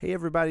Hey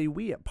everybody,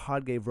 we at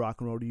Pod Gave Rock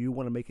and Roll to You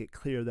want to make it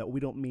clear that we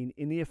don't mean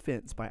any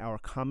offense by our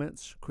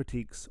comments,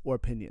 critiques, or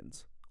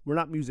opinions. We're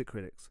not music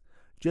critics,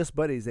 just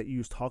buddies that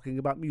use talking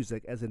about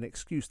music as an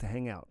excuse to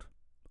hang out.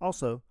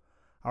 Also,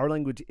 our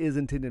language is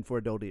intended for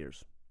adult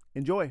ears.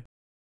 Enjoy!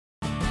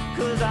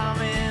 'Cause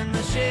I'm in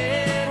the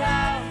shed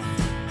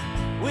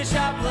house. Wish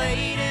I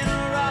played in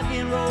a rock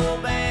and roll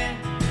band.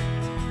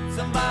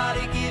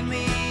 Somebody give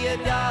me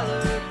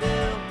 $1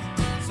 bill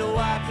so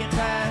I can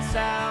pass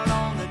out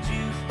on the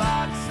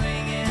jukebox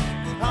singing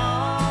honky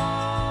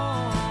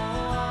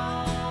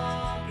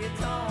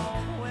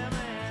tonk women.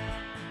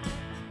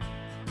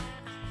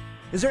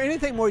 Is there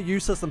anything more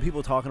useless than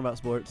people talking about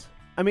sports?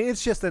 I mean,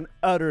 it's just an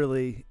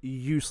utterly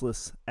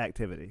useless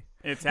activity.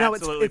 It's Now,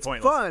 absolutely it's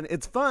pointless. fun.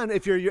 It's fun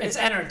if you're. It's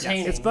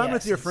entertaining. It's fun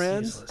with yes, your it's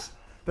friends, useless.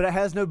 but it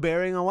has no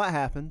bearing on what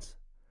happens.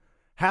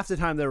 Half the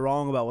time they're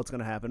wrong about what's going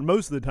to happen.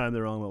 Most of the time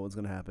they're wrong about what's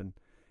going to happen.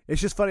 It's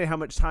just funny how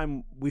much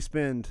time we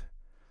spend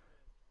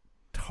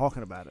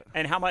talking about it.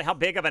 And how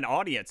big of an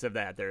audience of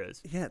that there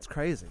is. Yeah, it's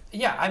crazy.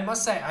 Yeah, I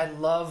must say I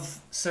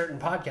love certain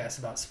podcasts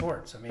about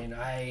sports. I mean,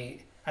 I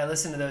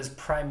listen to those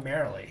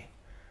primarily.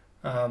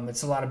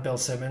 It's a lot of Bill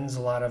Simmons,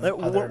 a lot of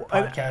other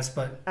podcasts,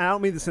 but I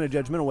don't mean this in a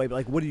judgmental way, but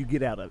like, what do you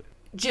get out of it?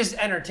 just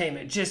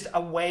entertainment, just a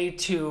way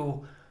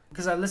to,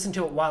 because I listen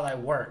to it while I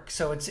work,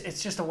 so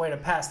it's just a way to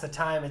pass the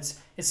time. It's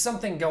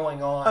something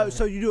going on. Oh,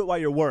 so you do it while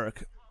you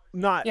work,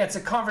 not? Yeah, it's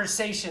a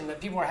conversation that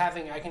people are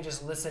having. I can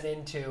just listen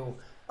into,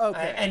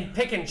 Okay. and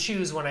pick and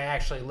choose when I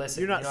actually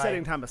listen. You're not You know,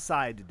 setting time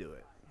aside to do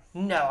it.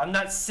 No, I'm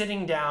not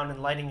sitting down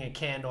and lighting a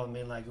candle and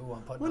being like, "Ooh,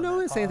 I'm putting." Well, on no that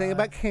one's saying anything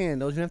pod." about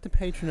candles. You don't have to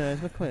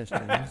patronize my question.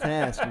 I'm just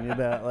asking you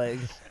about like,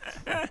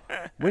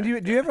 when do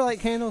you ever light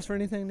candles for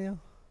anything, Neil?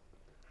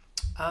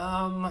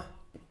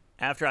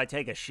 After I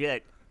take a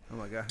shit, Oh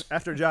my god!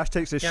 After Josh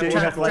takes a Yeah, shit, I'm you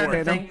have to light a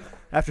trying to candle. think-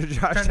 After Josh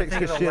trying to takes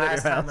think a of shit the at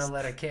last your time I house,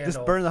 lit a candle.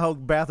 just burn the whole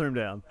bathroom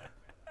down.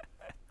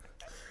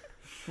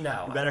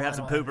 No, you better have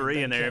some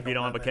poopery in there if you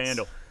don't have a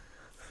candle.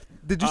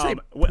 Did you say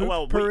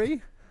well,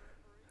 potpourri?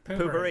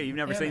 Poopery, you've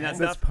never seen that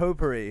That's stuff?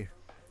 potpourri.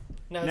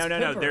 No, No. it's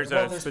poopery. There's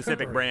Well, a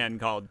specific poopery. brand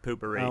called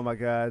Poopery. Oh my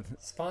god,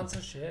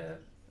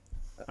 Sponsorship.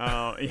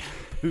 Oh, yeah.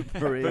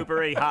 potpourri.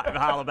 Poopery,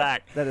 holla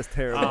back. That is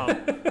terrible.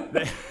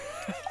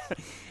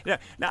 Yeah.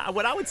 Now,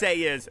 what I would say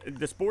is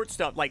the sports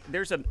stuff. Like,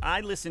 there's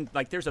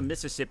a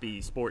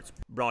Mississippi sports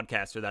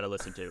broadcaster that I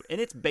listen to,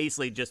 and it's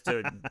basically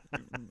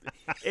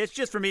it's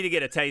just for me to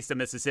get a taste of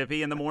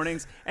Mississippi in the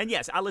mornings. And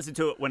yes, I listen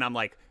to it when I'm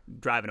like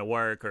driving to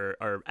work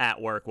or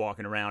at work,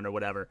 walking around or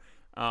whatever.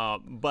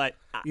 But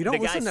You don't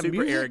the guy's listen to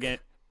super music?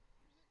 arrogant.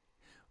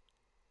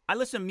 I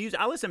listen to music.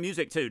 I listen to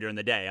music too during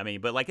the day. I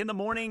mean, but like in the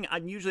morning,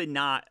 I'm usually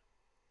not.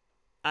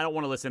 I don't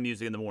want to listen to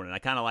music in the morning. I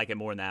kind of like it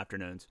more in the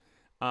afternoons.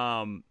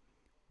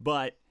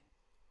 But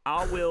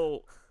I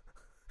will.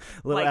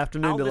 Little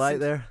afternoon I'll delight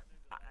listen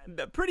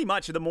there. Pretty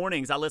much in the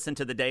mornings, I listen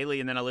to the Daily,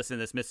 and then I listen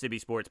to this Mississippi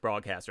sports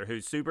broadcaster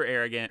who's super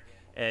arrogant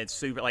and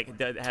super has the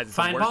worst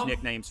Feinbaum?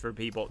 nicknames for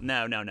people.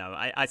 No.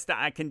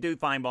 I can do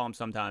Feinbaum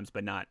sometimes,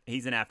 but not.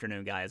 He's an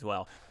afternoon guy as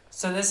well.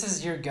 So this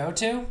is your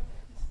go-to?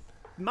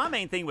 My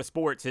main thing with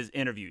sports is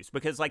interviews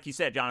because, like you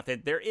said,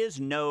 Jonathan, there is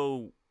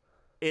no.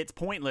 It's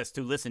pointless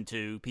to listen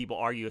to people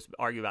argue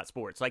about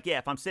sports. Like, yeah,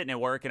 if I'm sitting at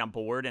work and I'm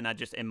bored and I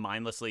just am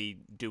mindlessly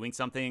doing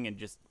something and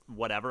just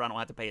whatever, I don't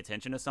have to pay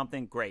attention to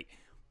something, great.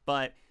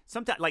 But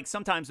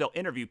sometimes they'll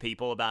interview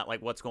people about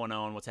like what's going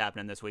on, what's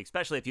happening this week,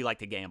 especially if you like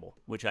to gamble,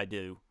 which I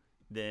do.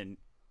 Then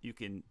you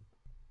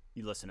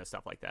listen to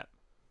stuff like that.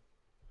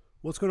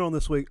 What's going on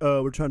this week?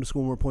 We're trying to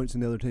score more points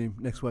than the other team.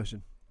 Next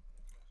question.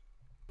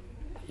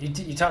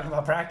 You talking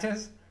about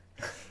practice?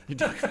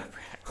 What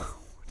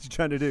you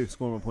trying to do?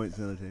 Score more points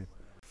than the other team.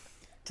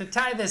 To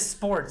tie this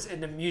sports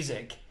into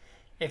music,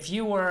 if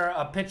you were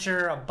a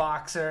pitcher, a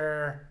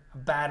boxer, a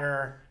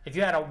batter, if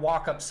you had a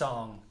walk-up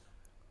song,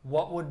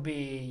 what would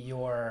be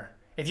your?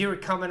 If you were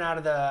coming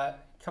into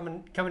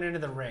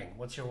the ring,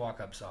 what's your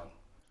walk-up song?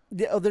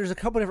 Yeah, there's a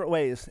couple different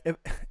ways.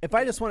 If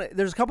I just want to,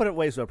 there's a couple different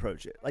ways to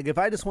approach it. Like if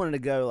I just wanted to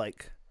go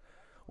like,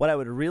 what I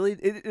would really,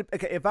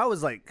 okay, if I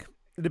was like,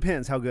 it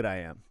depends how good I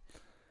am.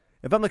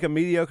 If I'm like a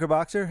mediocre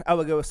boxer, I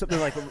would go with something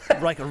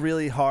like a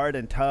really hard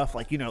and tough,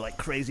 like like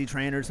Crazy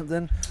Train or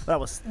something.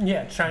 But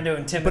Trying to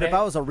intimidate. But if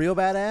I was a real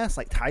badass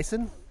like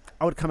Tyson,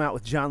 I would come out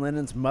with John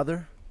Lennon's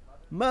Mother.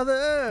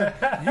 Mother,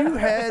 you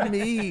had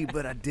me,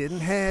 but I didn't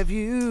have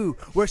you.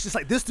 Where it's just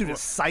like, this dude is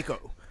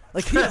psycho.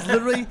 Like, he is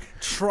literally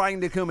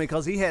trying to kill me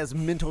because he has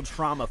mental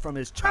trauma from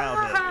his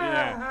childhood.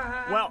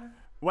 Yeah.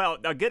 Well,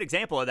 a good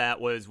example of that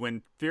was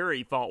when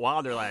Fury fought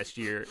Wilder last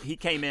year. He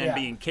came in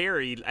being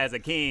carried as a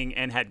king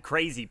and had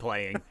Crazy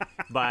playing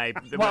by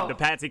the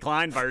Patsy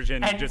Cline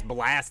version, just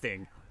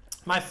blasting.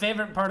 My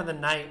favorite part of the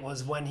night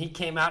was when he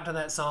came out to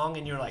that song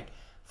and you're like,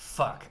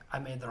 fuck, I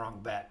made the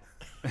wrong bet.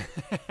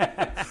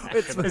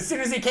 As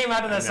soon as he came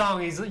out to that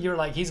song, you're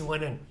like, he's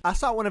winning. I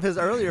saw one of his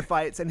earlier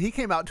fights, and he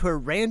came out to a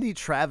Randy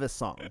Travis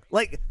song.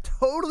 Like,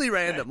 totally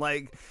random.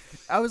 Like,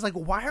 I was like,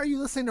 why are you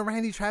listening to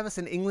Randy Travis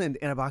in England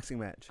in a boxing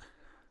match?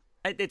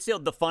 It's still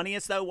the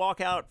funniest though.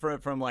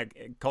 Walkout from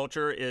like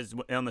culture is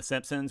on The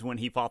Simpsons when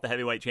he fought the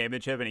heavyweight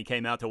championship and he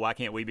came out to "Why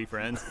Can't We Be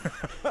Friends?"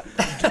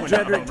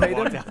 Dredrick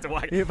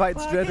Tatum. He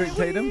fights Dredrick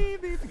Tatum.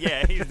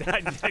 Yeah, he's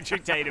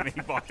Dredrick Tatum. And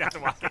he walked out to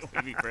 "Why Can't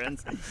We Be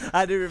Friends?"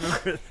 I do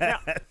remember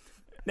that.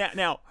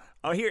 Now,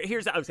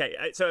 here's okay.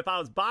 So if I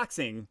was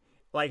boxing,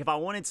 like if I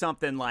wanted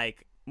something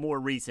like more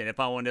recent, if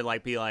I wanted to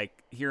like be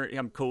like, here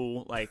I'm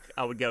cool, like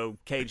I would go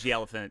Cage the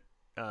Elephant,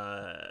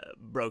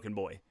 Broken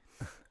Boy.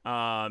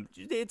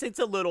 It's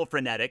a little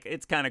frenetic.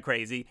 It's kind of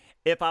crazy.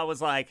 If I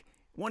was like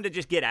wanted to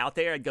just get out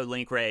there, I'd go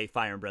Link Ray,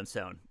 Fire and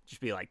Brimstone.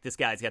 Just be like, this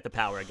guy's got the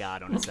power of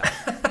God on his side.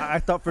 I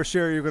thought for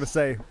sure you were going to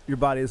say your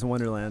body is a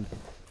wonderland.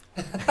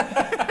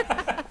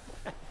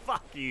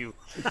 Fuck you.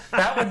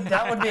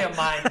 That would be a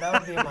mind. That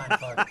would be a mind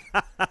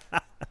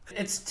fuck.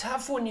 It's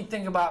tough when you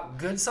think about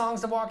good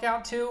songs to walk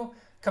out to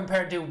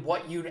compared to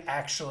what you'd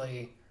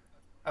actually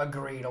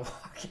agree to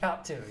walk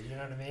out to. You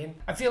know what I mean?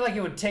 I feel like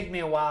it would take me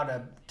a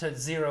while to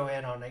zero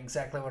in on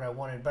exactly what I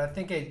wanted, but I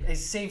think a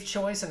safe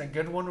choice and a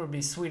good one would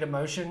be Sweet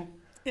Emotion.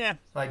 Yeah.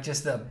 Like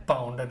just the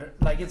bone.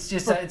 Like it's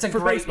just it's a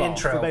great baseball.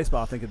 intro. For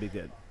baseball, I think it'd be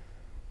good.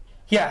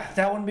 Yeah,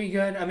 that would be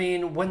good. I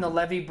mean, When the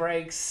Levee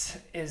Breaks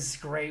is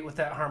great with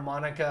that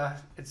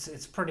harmonica.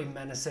 It's pretty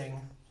menacing.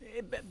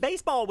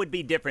 Baseball would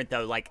be different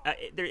though. Like,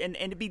 and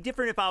it'd be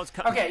different if I was.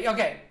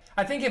 Okay.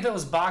 I think if it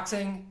was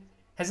boxing,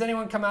 has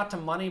anyone come out to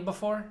Money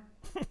before?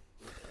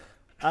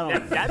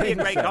 That'd be a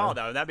great call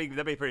though.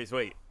 That'd be pretty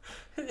sweet.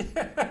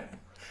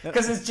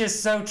 Because it's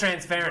just so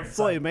transparent.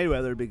 Floyd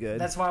Mayweather would be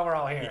good. That's why we're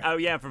all here. Oh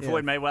yeah, for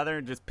Floyd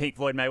Mayweather, just Pink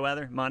Floyd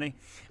Mayweather, Money,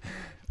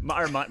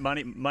 or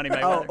Money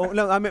Mayweather. Oh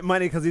no, I meant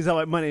Money because he's all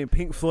like Money.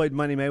 Pink Floyd,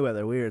 Money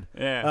Mayweather. Weird.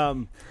 Yeah.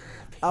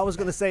 I was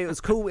gonna say it was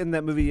cool in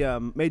that movie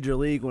Major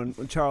League when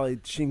Charlie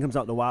Sheen comes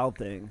out the Wild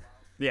Thing.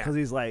 Yeah. Because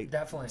he's like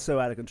Definitely. so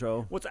out of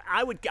control.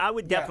 I would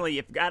definitely,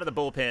 if out of the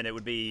bullpen, it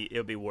would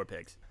be War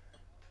Pigs.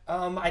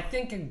 I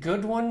think a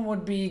good one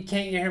would be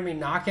Can't You Hear Me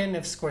Knockin',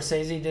 if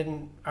Scorsese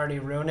didn't already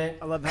ruin it.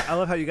 I love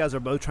how you guys are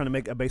both trying to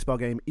make a baseball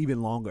game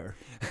even longer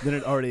than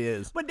it already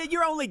is. But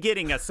you're only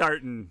getting a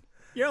certain.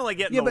 You're only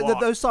getting. Yeah, the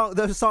but walk.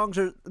 those songs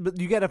are. But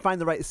you got to find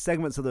the right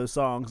segments of those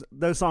songs.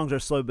 Those songs are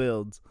slow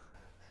builds.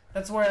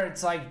 That's where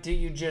it's like, do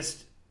you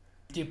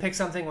pick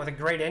something with a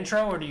great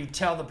intro, or do you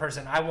tell the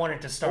person, I want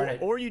it to start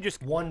at or you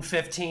just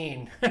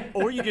 1:15?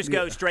 or you just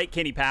go straight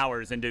Kenny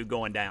Powers and do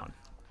Going Down.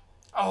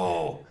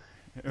 Oh,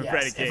 Freddie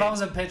yes. King. If I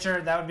was a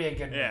pitcher, that would be a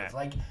good Yeah. move.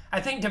 Like, I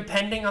think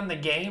depending on the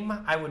game,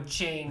 I would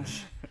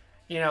change.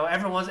 You know,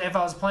 if I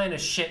was playing a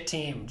shit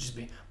team, just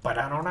be, but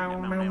I don't know.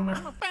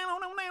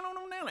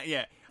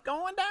 Yeah,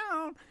 Going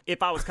Down.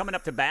 If I was coming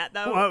up to bat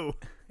though, Whoa,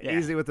 Yeah.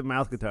 easy with the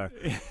mouth guitar.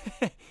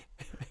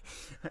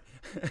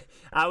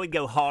 I would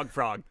go Hog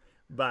Frog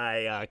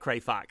by Cray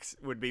Fox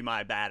would be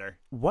my batter.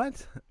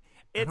 What? I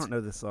It's- don't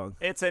know this song.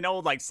 It's an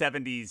old like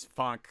 70s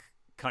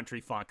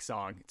country funk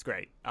song. It's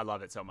great. I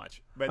love it so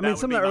much. But I that mean, would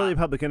some of be the early mine.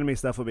 Public Enemy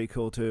stuff would be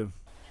cool too.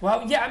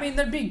 Well, yeah, I mean,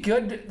 there'd be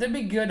good,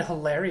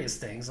 hilarious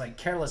things like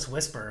 "Careless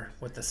Whisper"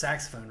 with the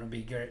saxophone would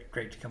be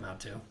great to come out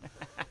to.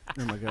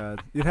 Oh my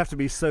God, you'd have to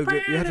be so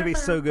good. You have to be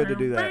so good to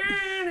do that.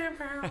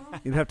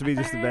 You'd have to be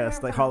just the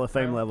best, like Hall of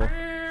Fame level.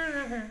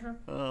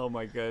 Oh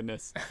my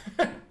goodness.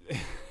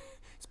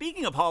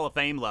 Speaking of Hall of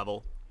Fame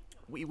level,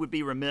 we would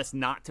be remiss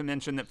not to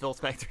mention that Phil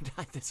Spector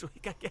died this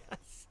week, I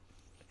guess.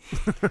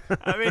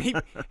 I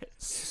mean,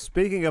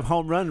 Speaking of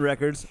home run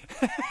records,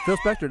 Phil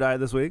Spector died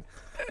this week.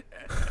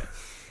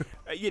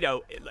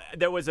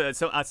 there was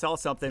I saw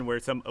something where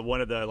one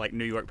of the like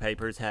New York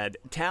papers had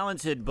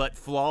talented but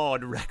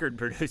flawed record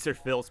producer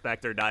Phil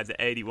Spector dies at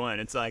 81.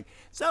 It's like,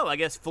 so I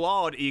guess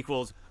flawed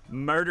equals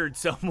murdered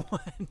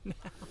someone.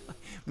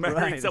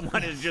 Murdering Right.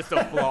 someone is just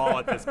a flaw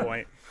at this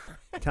point.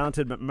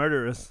 Talented but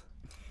murderous.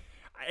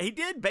 He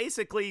did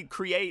basically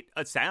create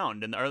a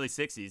sound in the early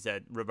 60s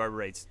that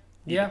reverberates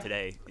Yeah. even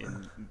today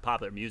in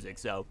popular music.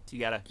 So you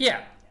gotta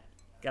Yeah,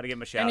 give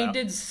him a shout and out.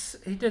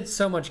 he did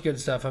so much good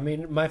stuff. I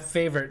mean, my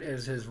favorite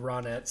is his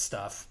Ronette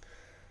stuff,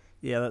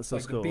 Yeah, that's so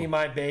like cool. "Be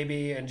My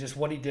Baby" and just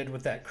what he did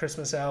with that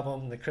Christmas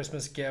album, the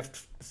Christmas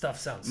Gift stuff.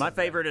 Sounds My so good.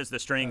 favorite is the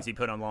strings he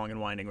put on Long and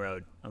Winding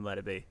Road on Let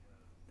It Be.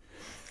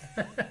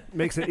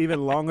 Makes it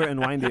even longer and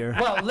windier.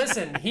 Well,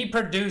 listen, he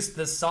produced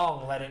the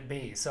song "Let It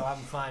Be," so I'm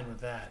fine with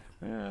that.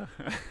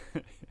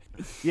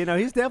 You know,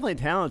 he's definitely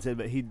talented,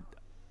 but I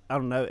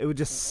don't know, it would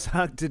just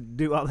suck to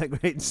do all that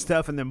great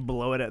stuff and then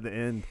blow it at the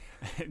end.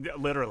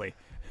 Literally.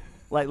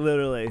 Like,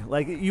 literally.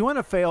 Like, you want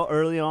to fail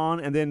early on,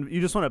 and then you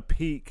just want to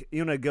peak.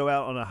 You want to go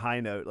out on a high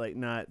note, like,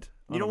 not.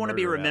 You don't want to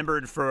be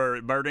remembered for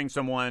murdering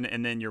someone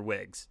and then your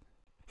wigs.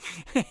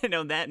 And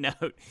on that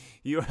note,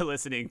 you are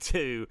listening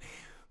to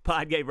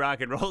Pod Gave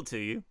Rock and Roll to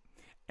you.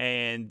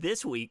 And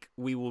this week,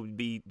 we will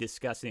be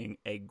discussing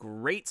a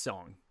great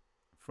song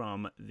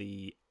from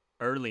the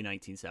early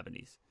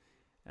 1970s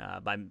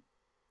by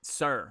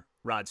Sir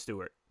Rod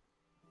Stewart.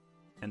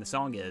 And the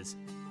song is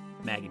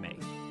Maggie May.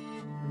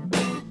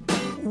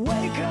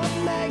 Wake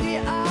up, Maggie,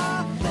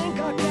 I think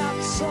I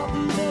got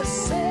something to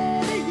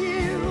say to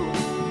you.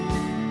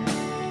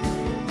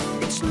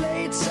 It's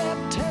late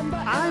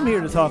September. I'm I'm here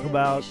to talk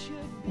about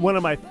one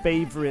of my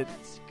favorite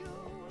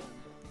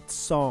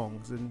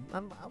songs, and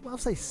I'll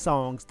say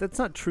songs. That's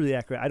not truly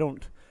accurate. I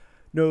don't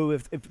know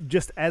if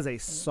just as a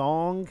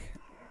song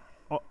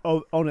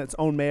on its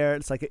own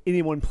merits, like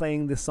anyone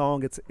playing this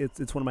song,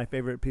 it's one of my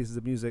favorite pieces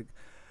of music.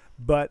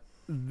 But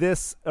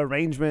this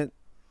arrangement,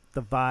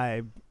 the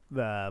vibe,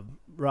 the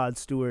Rod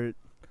Stewart,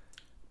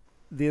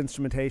 the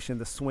instrumentation,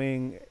 the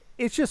swing,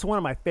 it's just one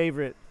of my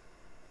favorite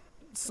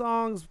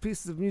songs,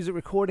 pieces of music,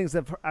 recordings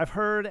that I've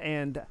heard,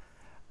 and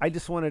I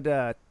just wanted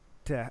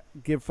to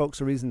give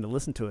folks a reason to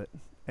listen to it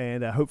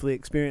and hopefully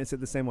experience it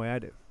the same way I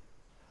do.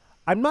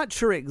 I'm not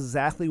sure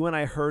exactly when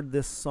I heard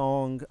this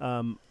song.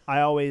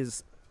 I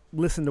always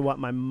listened to what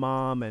my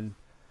mom and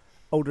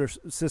older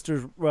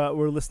sisters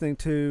were listening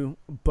to,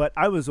 but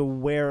I was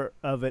aware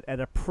of it at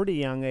a pretty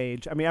young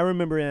age. I mean, I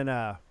remember in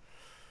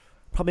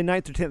probably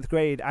 9th or 10th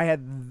grade, I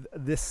had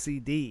this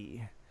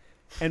CD,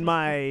 and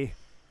my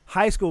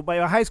high school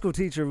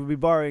teacher would be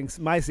borrowing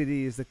my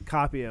CDs to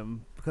copy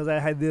them because I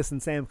had this and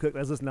Sam Cooke. I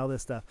was listening to all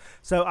this stuff.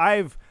 So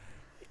I've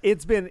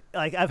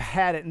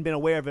had it and been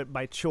aware of it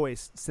by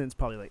choice since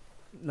probably like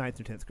 9th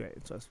or 10th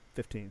grade. So I was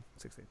 15,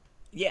 16.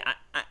 Yeah,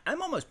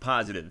 I'm almost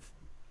positive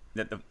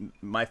that the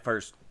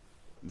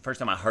first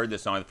time I heard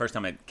this song, the first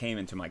time it came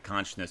into my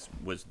consciousness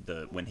was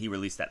when he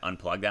released that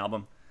Unplugged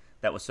album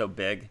that was so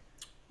big.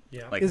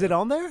 Yeah. Like, is it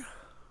on there?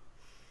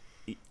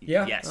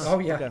 Yeah. Yes. Oh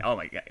yeah. Oh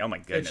my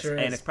goodness. It sure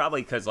and is. it's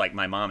probably because like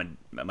my mom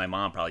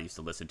probably used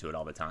to listen to it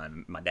all the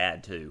time. My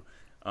dad too.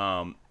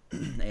 And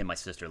my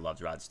sister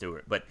loves Rod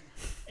Stewart. But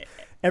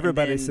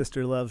Everybody's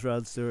sister loves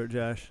Rod Stewart,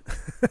 Josh.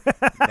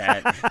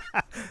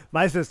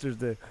 My sisters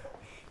do.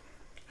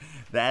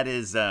 That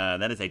is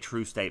a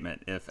true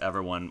statement if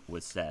ever one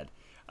was said.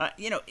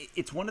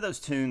 It's one of those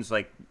tunes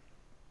like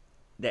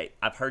that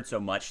I've heard so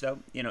much though.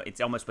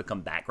 It's almost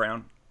become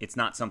background. It's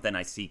not something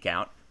I seek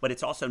out, but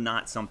it's also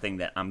not something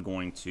that I'm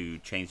going to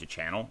change the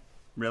channel.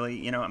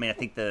 Really, I mean, I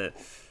think the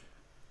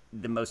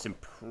most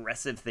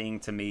impressive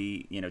thing to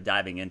me,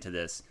 diving into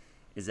this,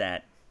 is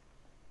that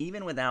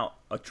even without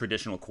a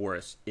traditional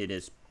chorus, it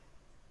is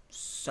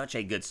such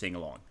a good sing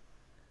along.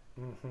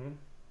 Mm-hmm.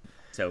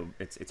 So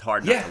it's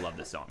hard not to love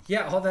this song.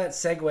 Yeah, all that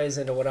segues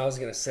into what I was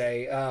going to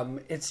say.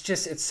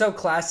 It's so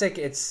classic.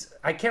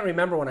 I can't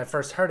remember when I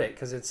first heard it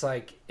because it's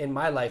like in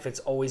my life, it's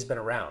always been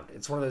around.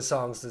 It's one of those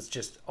songs that's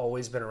just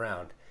always been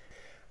around.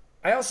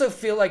 I also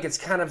feel like it's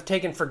kind of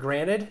taken for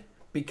granted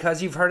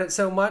because you've heard it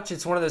so much.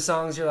 It's one of those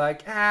songs you're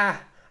like, I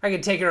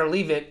can take it or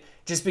leave it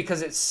just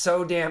because it's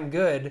so damn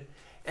good.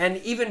 And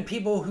even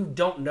people who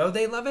don't know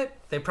they love it,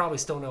 they probably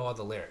still know all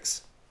the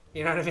lyrics.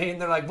 You know what I mean?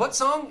 They're like, what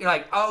song? You're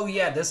like, oh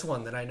yeah, this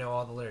one that I know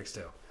all the lyrics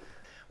to.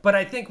 But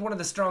I think one of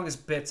the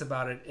strongest bits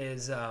about it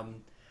is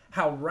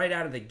how right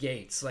out of the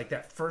gates, like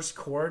that first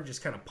chord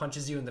just kind of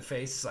punches you in the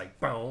face. It's like,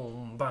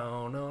 boom,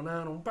 boom, no,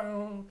 no,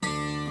 boom.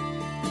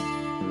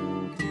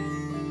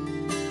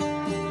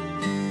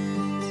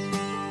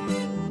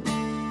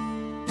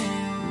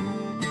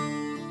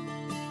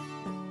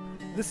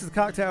 This is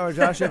Cocktail Hour.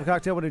 Josh, you have a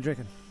cocktail. What are you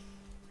drinking?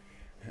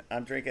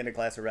 I'm drinking a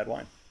glass of red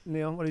wine.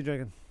 Neil, what are you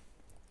drinking?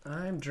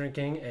 I'm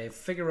drinking a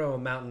Figueroa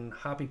Mountain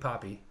Hoppy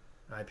Poppy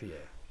IPA.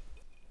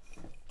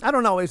 I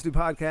don't always do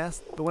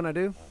podcasts, but when I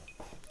do,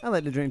 I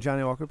like to drink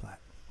Johnny Walker Black.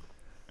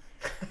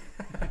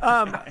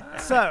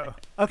 So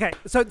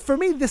for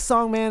me, this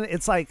song, man,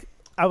 it's like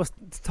I was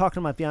talking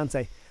to my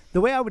fiance.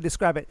 The way I would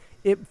describe it,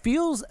 it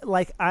feels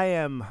like I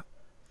am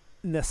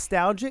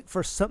nostalgic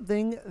for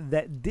something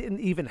that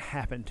didn't even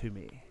happen to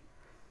me.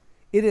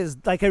 It is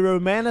like a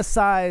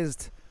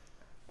romanticized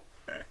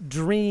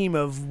dream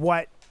of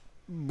what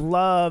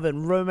love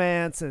and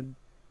romance and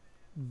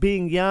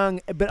being young,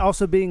 but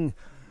also being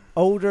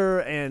older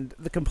and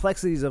the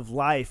complexities of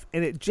life.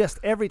 And it just,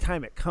 every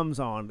time it comes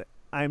on,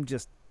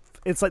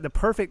 it's like the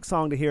perfect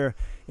song to hear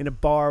in a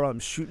bar while I'm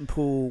shooting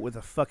pool with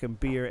a fucking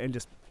beer and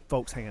just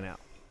folks hanging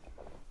out.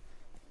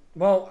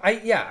 Well, I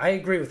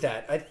agree with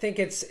that. I think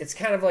it's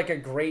kind of like a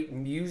great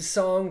Muse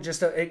song.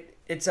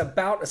 It's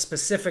about a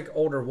specific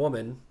older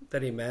woman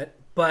that he met,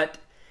 but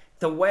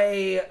the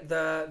way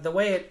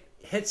it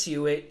hits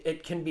you,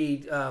 it can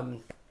be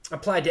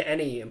applied to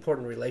any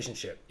important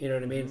relationship. You know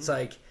what I mean? Mm-hmm. It's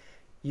like,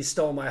 you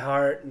stole my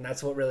heart, and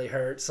that's what really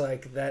hurts.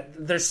 Like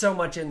that. There's so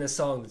much in this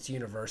song that's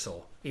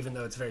universal, even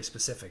though it's very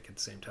specific at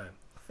the same time.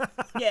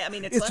 Yeah, I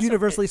mean, it's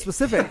universally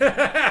specific.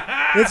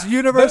 It's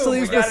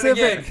universally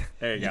specific.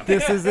 There you go.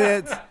 This is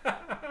it.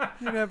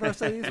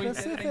 Universally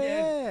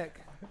specific.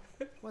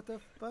 What the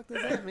fuck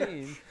does that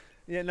mean?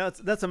 Yeah, no,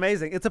 that's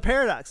amazing. It's a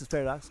paradox. It's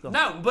paradoxical.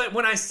 No, but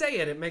when I say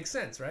it, it makes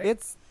sense, right?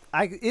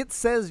 It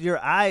says your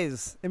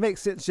eyes. It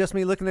makes sense. Just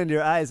me looking into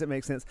your eyes, it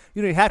makes sense.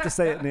 You don't even have to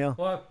say it, Neil.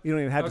 Well, you don't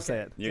even have to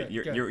say it.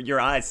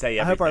 Your eyes say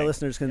everything. I hope our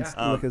listeners can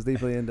look as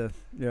deeply into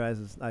your eyes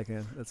as I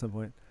can at some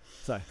point.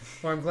 Sorry.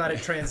 Well, I'm glad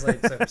it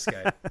translates over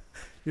Skype.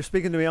 You're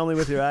speaking to me only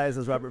with your eyes,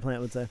 as Robert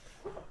Plant would say.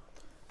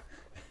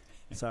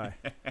 Sorry.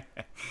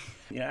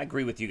 I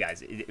agree with you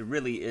guys. It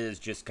really is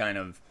just kind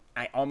of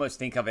I almost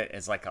think of it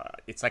as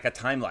it's like a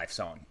Time Life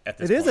song at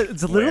this It is. point.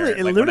 It's literally.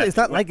 Where, like, when I- It's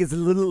not when- like it's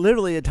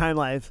literally a Time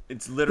Life.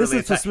 It's literally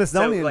This is the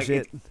Smithsonian like,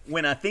 shit.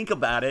 When I think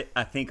about it,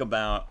 I think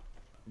about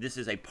this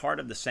is a part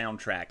of the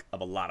soundtrack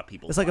of a lot of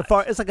people's It's like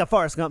lives. It's like a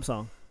Forrest Gump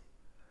song.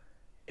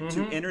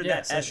 To enter Yeah,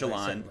 that certainly,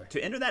 echelon, certainly.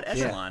 to enter that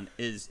echelon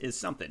is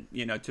something.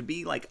 To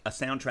be like a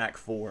soundtrack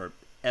for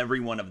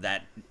everyone of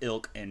that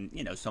ilk, and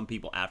some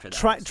people after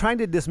that. Trying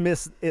to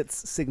dismiss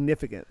its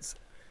significance.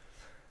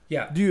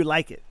 Yeah. Do you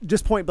like it?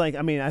 Just point blank.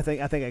 I mean,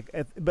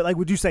 but like,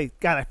 would you say,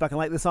 God, I fucking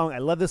like this song. I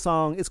love this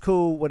song. It's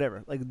cool.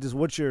 Whatever. Like, just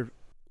what's your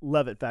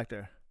love it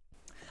factor?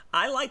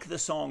 I like the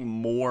song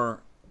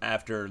more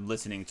after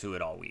listening to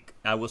it all week.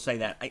 I will say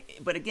that.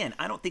 But again,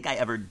 I don't think I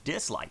ever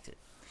disliked it,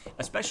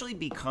 especially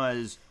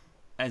because,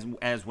 as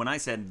when I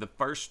said, the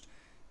first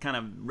kind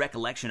of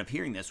recollection of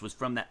hearing this was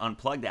from that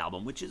Unplugged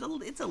album, which is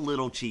it's a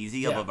little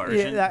cheesy of a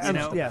version.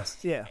 Yes.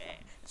 Yeah.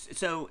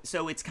 So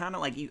it's kind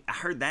of like I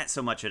heard that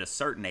so much at a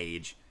certain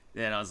age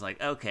that I was like,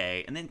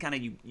 okay, and then kind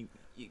of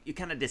you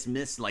kind of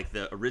dismiss like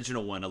the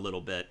original one a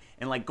little bit,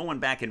 and like going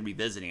back and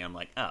revisiting, I'm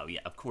like, oh yeah,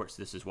 of course,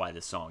 this is why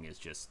this song is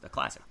just a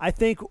classic. I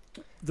think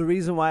the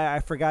reason why I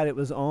forgot it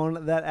was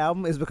on that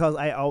album is because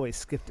I always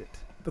skipped it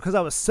because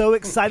I was so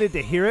excited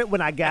to hear it when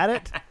I got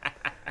it.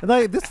 I'm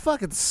like, this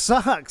fucking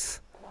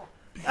sucks.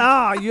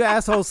 Oh, you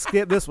assholes,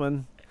 skip this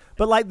one.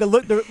 But like the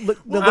look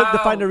to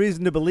find a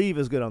reason to believe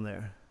is good on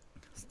there.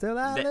 Still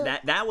out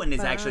That one is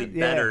actually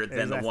better than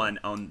exactly. the one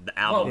on the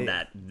album Whoa.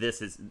 that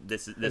this is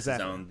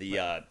Exactly. on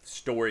the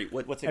story.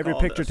 What's it Every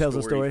called? picture tells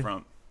a story.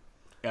 From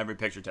Every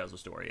Picture Tells a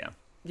Story. Yeah.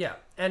 Yeah,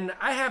 and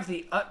I have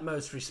the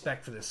utmost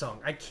respect for this song.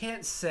 I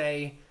can't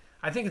say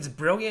I think it's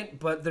brilliant,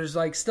 but there's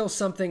like still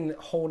something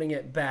holding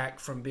it back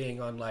from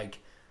being on like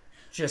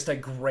just a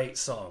great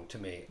song to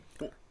me.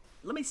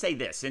 Let me say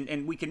this,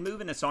 and we can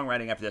move into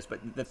songwriting after this, but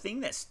the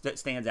thing that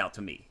stands out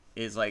to me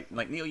is like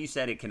Neil, you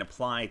said it can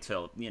apply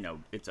to,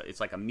 it's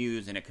like a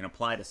muse, and it can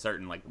apply to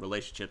certain like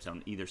relationships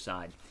on either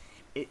side.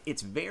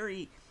 It's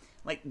very,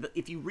 like,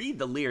 if you read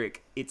the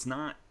lyric, it's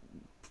not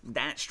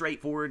that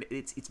straightforward.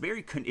 It's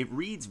very, it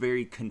reads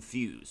very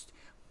confused,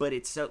 but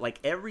it's so, like,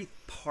 every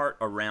part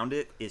around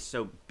it is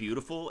so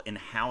beautiful in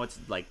how it's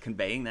like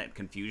conveying that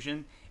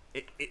confusion.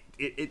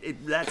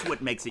 That's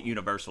what makes it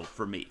universal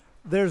for me.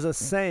 There's a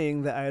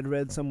saying that I had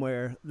read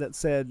somewhere that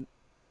said,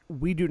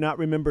 "We do not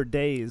remember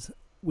days,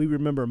 we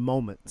remember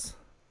moments."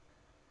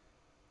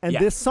 And Yeah.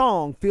 this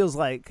song feels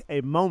like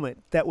a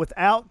moment that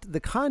without the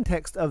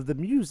context of the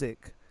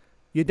music,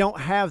 you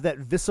don't have that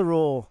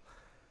visceral,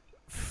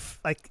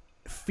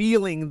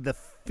 feeling the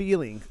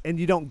feeling, and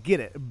you don't get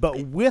it. But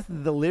with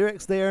the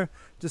lyrics there,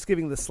 just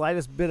giving the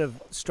slightest bit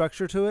of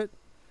structure to it,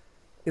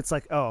 it's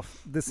like, oh,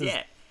 this is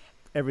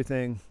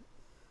everything.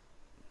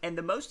 And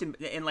the most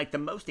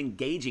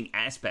engaging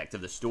aspect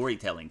of the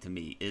storytelling to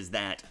me is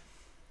that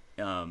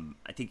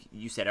I think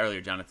you said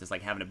earlier, Jonathan, it's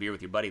like having a beer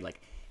with your buddy. Like,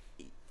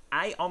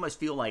 I almost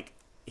feel like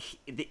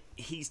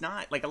he's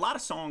not like a lot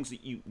of songs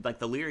that you like.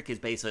 The lyric is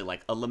basically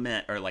like a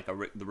lament or like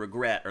the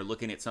regret or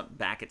looking at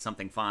back at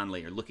something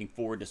fondly or looking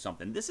forward to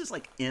something. This is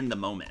like in the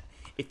moment.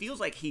 It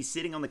feels like he's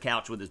sitting on the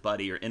couch with his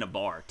buddy or in a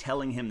bar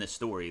telling him this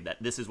story that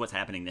this is what's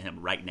happening to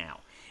him right now.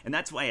 And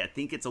that's why I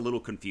think it's a little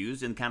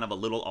confused and kind of a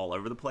little all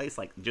over the place,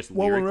 like just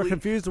lyrically. When we're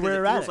confused, 'cause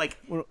we're it at feels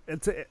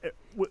it.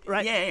 Like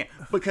Right? yeah,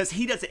 because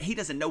he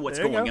doesn't know what's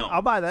There you going go. on.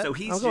 I'll buy that. So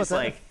he's I'll go just with that.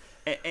 like,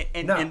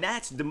 and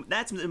that's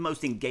the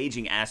most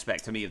engaging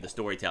aspect to me of the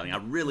storytelling. I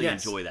really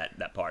enjoy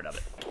that part of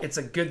it. It's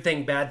a good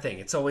thing, bad thing.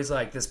 It's always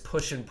like this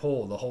push and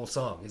pull the whole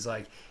song. He's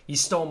like, you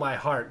stole my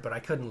heart, but I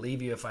couldn't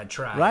leave you if I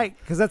tried. Right,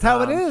 because that's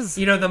how it is.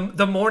 You know,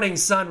 the morning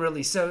sun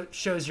really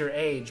shows your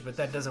age, but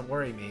that doesn't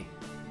worry me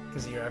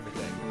because you're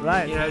everything.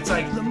 Right. You know, it's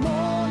like The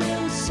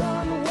morning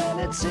sun, when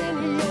it's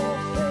in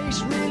your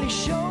face, really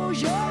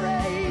shows your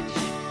age.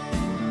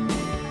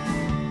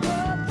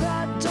 But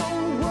that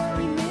don't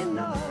worry me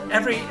none.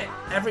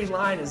 every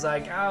line is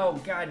like, oh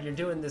God, you're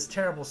doing this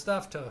terrible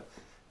stuff to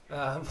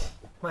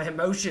my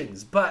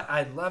emotions, but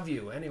I love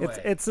you anyway.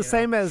 It's the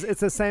same as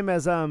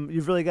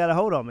you've really got a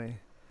hold on me.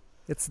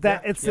 It's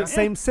that the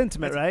same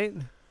sentiment, right?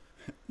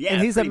 Yeah,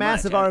 And he's a pretty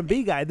massive much.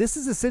 R&B guy. This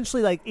is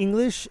essentially like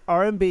English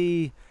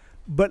R&B,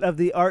 but of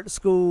the art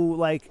school.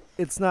 Like,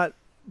 it's not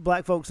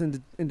black folks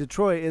in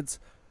Detroit. It's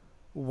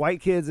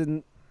white kids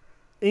in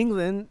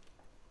England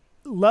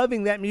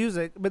loving that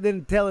music, but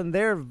then telling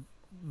their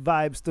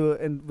vibes to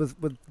it and with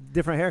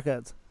different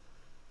haircuts.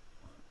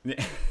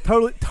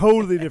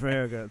 Totally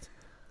different haircuts.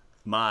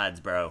 Mods,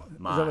 bro. Is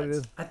that what it Mods.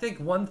 is? I think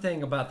one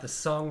thing about the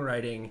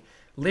songwriting,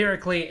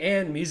 lyrically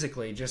and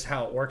musically, just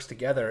how it works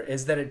together,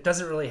 is that it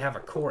doesn't really have a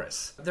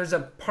chorus. There's a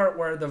part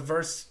where the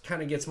verse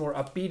kind of gets more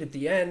upbeat at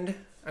the end.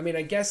 I mean,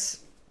 I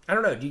guess, I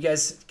don't know.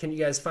 Can you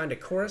guys find a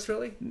chorus,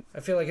 really? I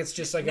feel like it's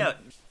just like Yeah.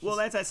 Well,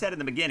 as I said in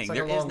the beginning, like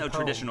a there is long no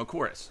poem. traditional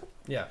chorus.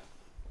 yeah.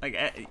 Like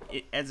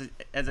as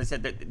I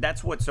said,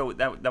 that's what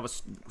that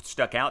was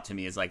stuck out to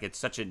me is like it's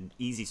such an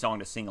easy song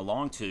to sing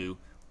along to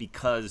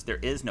because there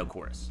is no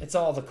chorus. It's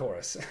all the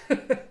chorus.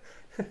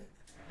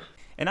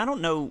 And I don't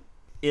know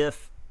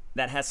if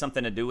that has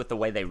something to do with the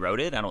way they wrote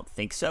it? I don't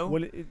think so.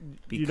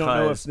 You don't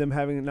know if Because- them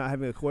not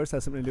having a chorus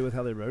has something to do with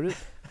how they wrote it.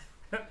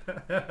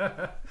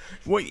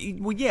 Well,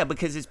 yeah,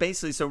 because it's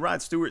basically so.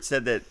 Rod Stewart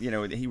said that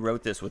he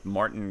wrote this with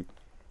Martin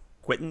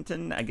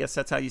Quittenton. I guess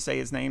that's how you say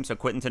his name. So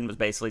Quittenton was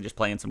basically just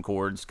playing some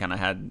chords, kind of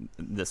had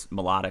this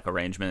melodic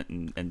arrangement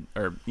and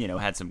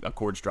had a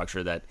chord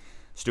structure that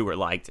Stewart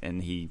liked,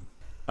 and he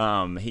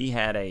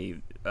had a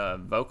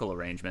vocal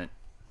arrangement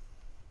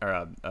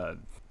or a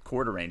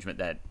chord arrangement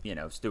that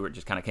Stewart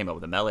just kind of came up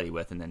with a melody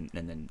with, and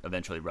then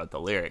eventually wrote the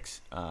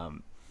lyrics.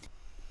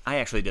 I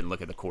actually didn't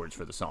look at the chords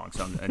for the song,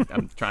 so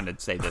I'm trying to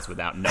say this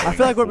without knowing. I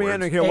feel like the we're chords.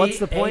 meandering here. What's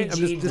the point?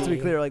 Just to be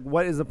AGD. clear, like,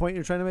 what is the point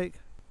you're trying to make?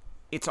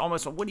 It's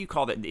almost, what do you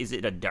call that? Is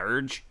it a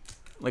dirge?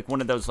 Like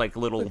one of those like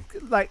little.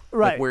 Like,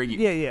 right? where you-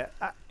 yeah.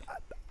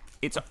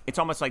 It's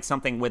almost like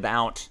something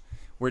without,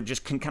 where it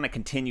just kind of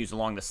continues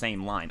along the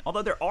same line.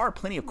 Although there are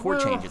plenty of chord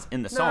changes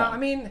in the song. No, I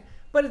mean,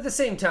 but at the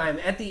same time,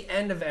 at the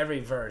end of every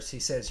verse, he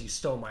says, "You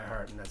stole my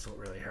heart, and that's what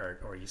really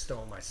hurt," or "You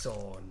stole my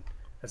soul, and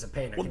that's a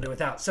pain I can do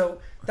without." So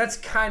that's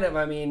kind of,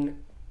 I mean,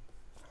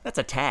 That's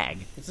a tag.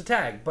 it's a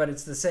tag, but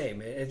it's the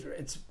same.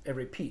 It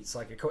repeats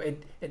like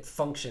it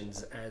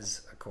functions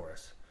as a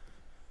chorus.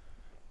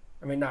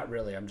 I mean, not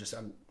really. I'm just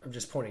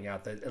pointing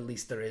out that at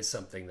least there is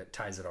something that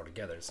ties it all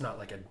together. It's not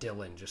like a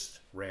Dylan just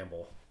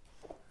ramble.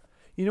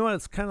 You know what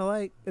it's kind of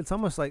like? It's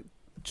almost like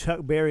Chuck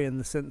Berry in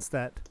the sense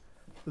that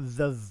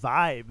the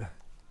vibe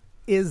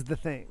is the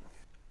thing.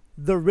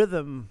 The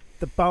rhythm,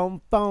 the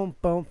boom, boom,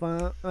 boom,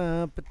 boom,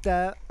 ba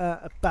ba,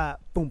 boom, ba da,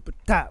 boom,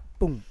 ba,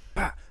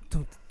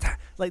 dum, da.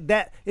 Like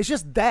that. It's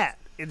just that.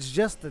 It's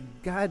just the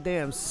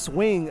goddamn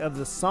swing of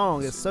the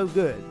song is so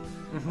good.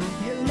 You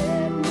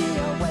led me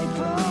away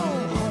from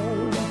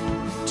home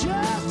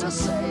just to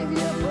save you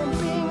from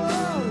being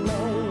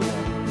alone.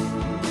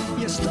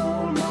 You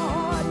stole my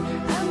heart,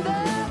 and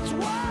that's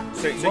what.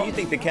 So you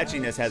think the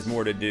catchiness has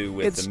more to do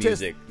with It's the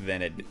just- music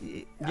than it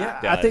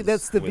I think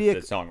that's the with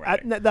vehicle. the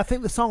songwriting? I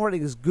think the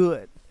songwriting is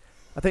good.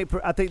 I think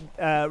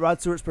Rod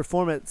Stewart's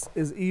performance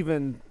is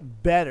even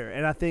better,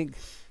 and I think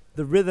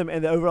the rhythm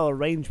and the overall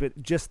arrangement,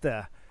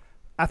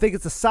 I think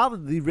it's a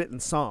solidly written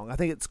song. I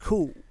think it's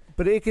cool,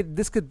 but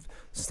this could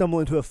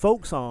stumble into a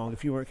folk song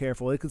if you weren't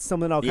careful. It could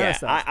stumble in all kinds of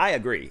stuff. I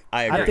agree.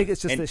 I think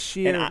it's just And- the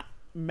sheer and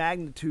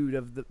magnitude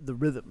of the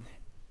rhythm.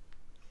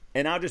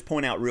 And I'll just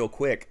point out real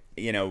quick,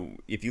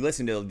 if you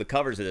listen to the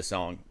covers of the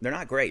song, they're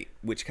not great,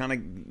 which kind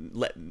of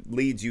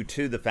leads you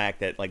to the fact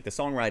that like the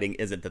songwriting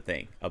isn't the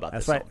thing about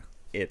That's the right. song.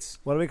 It's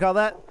What do we call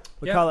that?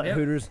 We Yep, call it yep.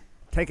 Hooters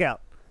Takeout.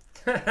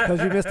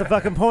 Because you missed the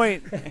fucking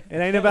point. It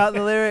ain't about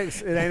the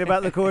lyrics. It ain't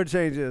about the chord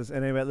changes. It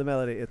ain't about the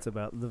melody. It's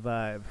about the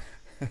vibe.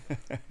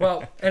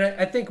 Well, and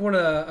I think one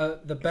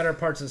of the better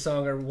parts of the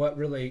song, or what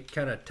really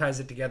kind of ties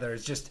it together,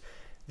 is just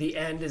the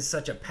end is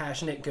such a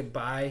passionate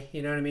goodbye.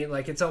 You know what I mean?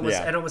 Like it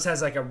almost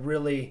has like a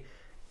really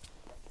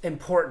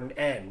important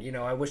end.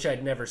 I wish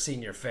I'd never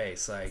seen your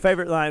face. Like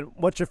Favorite line.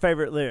 What's your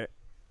favorite lyric?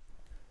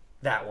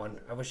 that one.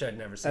 I wish I'd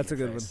never seen. That's a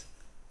your good face.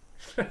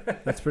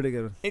 That's pretty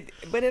good.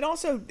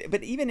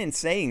 but even in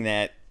saying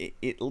that,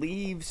 it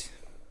leaves.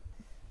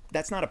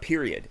 That's not a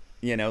period.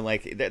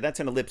 Like that's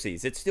an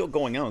ellipses. It's still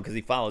going on because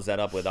he follows that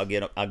up with "I'll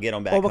get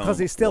him back." Well, because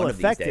home he's still one of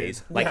these affected.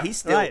 days." Like Yeah. he's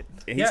still Right.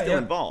 Yeah.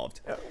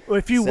 involved. Well,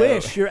 if you So-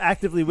 wish, you're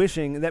actively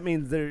wishing. That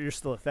means you're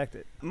still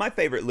affected. My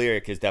favorite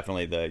lyric is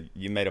definitely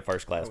 "You made a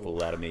first class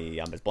fool out of me.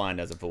 I'm as blind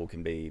as a fool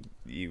can be.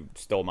 You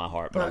stole my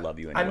heart, but I But love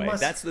you I anyway."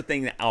 must- That's the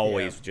thing that I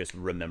always just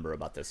remember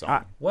about this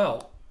song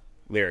Well,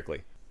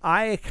 lyrically.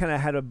 I kind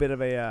of had a bit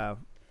of a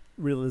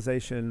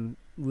realization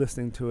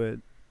listening to it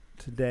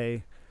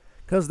today.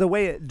 Because the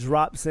way it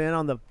drops in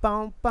on the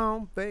boom,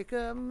 boom,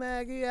 Baker,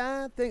 Maggie,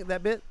 I think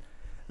that bit.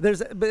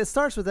 But it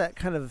starts with that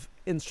kind of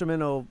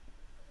instrumental,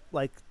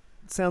 like,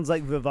 sounds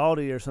like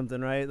Vivaldi or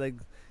something, right? Like,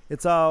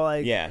 it's all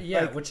like. Yeah.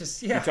 yeah, which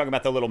is You're talking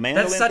about the little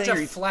mandolin That's such thing? or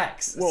a you-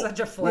 flex. Well, Such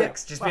a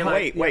flex. Just being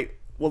Wait, like, wait.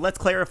 Well, let's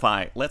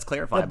clarify. Let's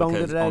clarify That boom,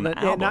 because on the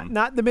yeah, album,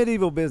 not the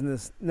medieval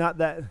business. Not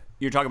that.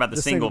 you're talking about the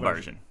the single single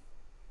version,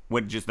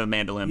 with just the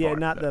mandolin Yeah, part.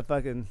 not the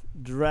fucking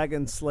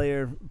Dragon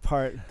Slayer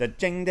part. The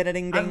ding, ding,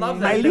 ding, I ding, love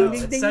ding, that. ding, though.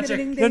 ding, It's ding, such a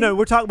ding, No,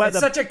 we're talking about It's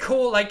the. such a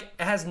cool, like,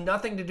 it has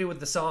nothing to do with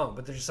the song,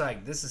 but they're just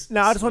like, this is.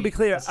 No, I just wanna be sweet.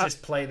 clear. Let's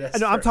just play this.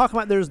 No, I'm for- talking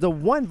about. There's the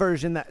one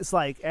version that's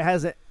like it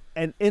has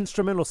an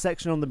instrumental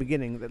section on the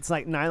beginning that's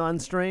like nylon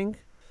string.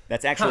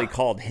 That's actually Huh.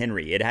 called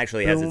Henry. It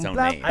actually has its Boom, own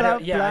blah, name. I Blah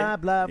don't- yeah, blah I-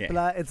 blah yeah.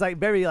 blah. It's like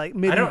very like I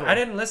medieval. don't. I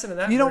didn't listen to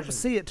that. You don't version.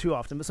 see it too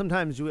often, but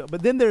sometimes you will.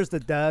 But then there's the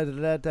da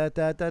da da da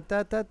da da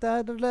da da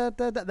da da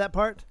da that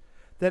part,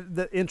 that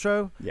the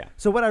intro. Yeah.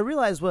 So what I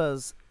realized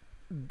was,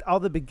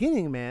 all the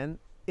beginning, man.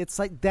 It's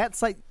like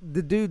that's like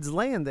the dude's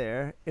laying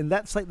there, and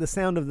that's like the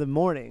sound of the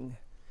morning,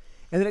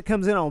 and then it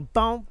comes in on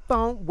boom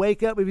boom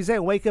wake up. If you say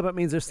wake up, it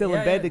means they're still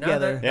in bed no,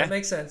 together, That Yeah.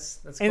 makes sense.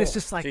 That's and cool. it's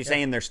just like So you're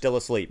saying they're still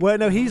asleep? well,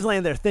 no, he's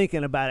laying there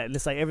thinking about it, and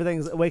it's like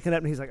everything's waking up,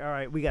 and he's like, all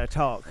right, we got to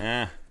talk.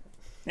 Yeah,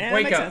 that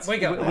Wake makes up, sense.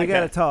 wake up. We like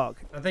got to that. talk.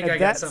 I think And I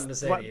got that's something to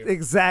say what- to you.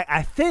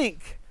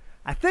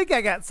 I think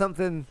I got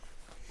something.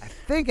 I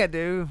think I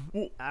do.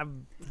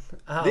 I'm,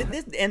 Oh,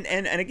 This, and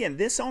again,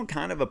 this song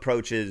kind of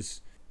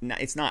approaches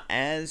it's not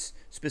as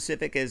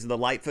specific as the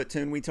Lightfoot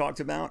tune we talked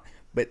about,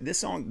 but this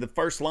song, the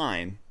first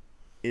line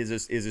is a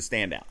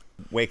standout.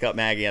 Wake up,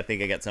 Maggie, I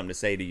think I got something to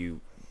say to you.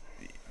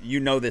 You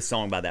know this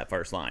song by that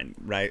first line,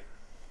 right?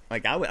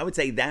 Like I would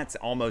say that's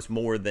almost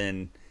more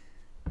than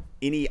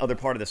any other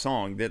part of the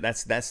song.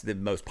 That's the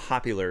most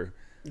popular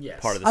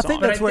part of the I song.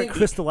 think But that's I where think- it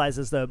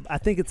crystallizes, though. I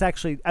think it's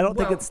actually. I don't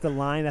think Well- it's the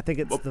line. I think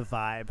it's the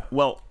vibe.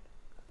 Well,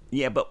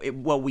 yeah, but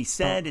we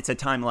said it's a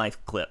Time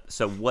Life clip.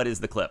 So what is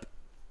the clip?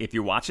 If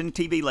you're watching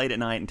TV late at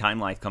night and Time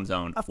Life comes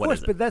on, Of what course,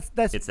 is it? but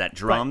that's It's that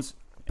drums. Right.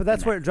 But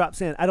that's where it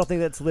drops in. I don't think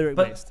that's lyric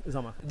But- based. Is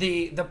all my.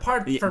 The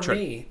part Yeah, for true.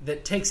 me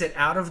that takes it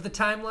out of the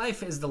time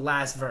life is the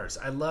last verse.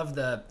 I love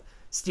the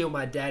steal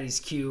my daddy's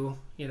cue,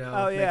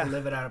 Oh, yeah. make a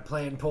living out of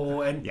playing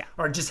pool, and Yeah.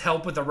 or just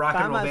help with the rock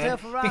Buy and roll band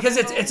myself a rock because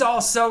and it's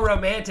all so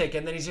romantic.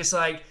 And then he's just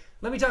like,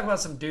 let me talk about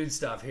some dude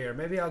stuff here.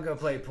 Maybe I'll go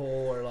play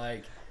pool or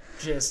like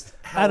just.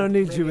 Help. I don't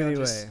need Maybe you I'll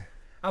anyway. just-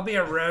 I'll be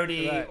a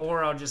roadie Right.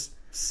 or I'll just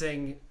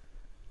sing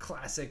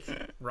classic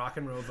rock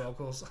and roll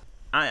vocals.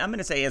 I'm going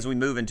to say as we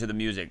move into the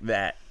music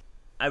that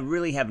I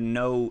really have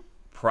no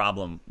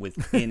problem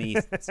with any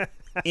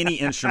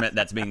instrument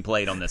that's being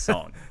played on this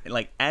song.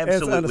 Like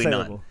absolutely none.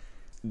 unassailable.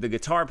 The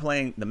guitar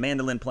playing, the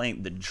mandolin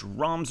playing, the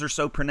drums are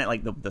so pronounced.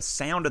 Like the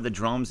sound of the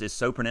drums is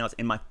so pronounced.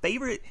 And my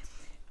favorite,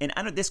 and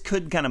I know this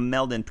could kind of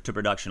meld into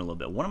production a little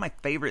bit. One of my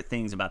favorite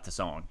things about the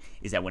song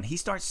is that when he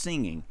starts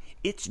singing,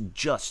 it's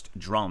just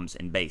drums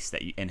and bass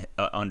that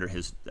under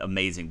his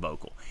amazing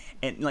vocal.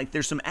 And like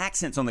there's some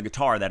accents on the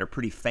guitar that are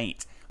pretty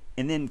faint.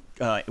 And then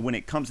when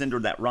it comes into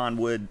that Ronnie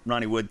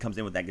Wood comes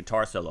in with that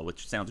guitar solo,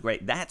 which sounds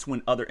great. That's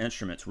when other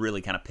instruments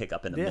really kind of pick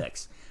up in the Yeah.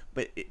 mix.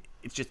 But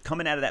it's just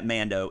coming out of that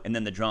mando, and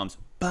then the drums.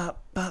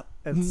 Bop, bop,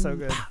 It's so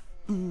good.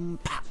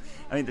 pop.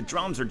 I mean, the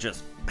drums are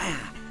just. Bah,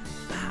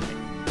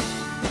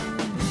 bah.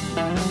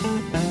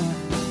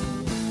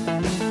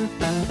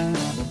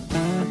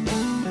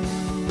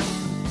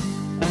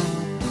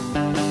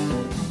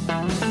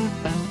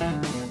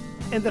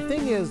 And the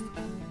thing is,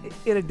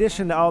 in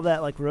addition to all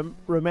that like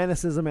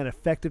romanticism and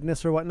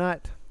effectiveness or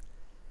whatnot,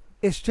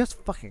 it's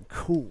just fucking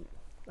cool.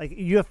 Like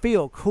you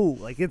feel cool.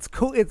 Like it's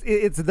cool.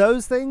 It's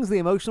those things, the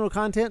emotional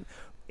content.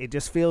 It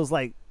just feels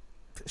like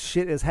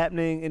shit is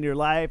happening in your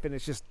life, and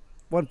it's just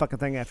one fucking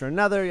thing after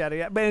another. Yada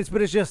yada.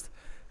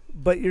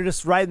 But you're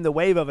just riding the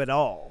wave of it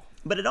all.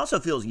 But it also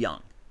feels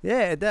young.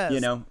 Yeah, it does.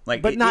 You know,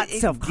 like but it- not it gives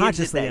it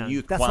self-consciously that young.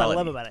 youth That's what I love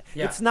quality. about it.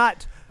 Yeah. It's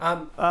not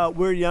Um,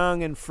 we're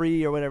young and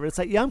free or whatever. It's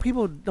like young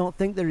people don't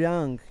think they're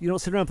young. You don't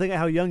sit around thinking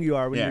how young you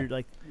are when Yeah. you're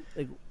like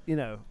you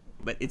know.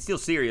 But it's still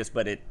serious.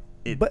 But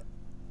But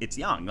it's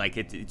young. Like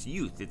it's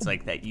youth. It's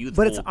like that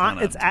youthful. but it's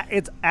kind of,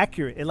 it's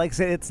accurate. And like I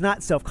said, it's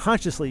not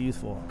self-consciously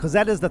youthful because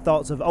that is the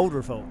thoughts of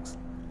older folks.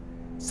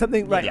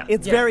 Something like Yeah.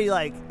 it's Yeah. very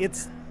like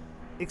it's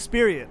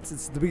experience.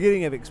 It's the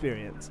beginning of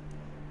experience.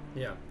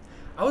 Yeah.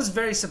 I was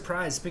very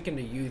surprised, speaking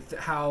to youth,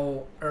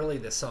 how early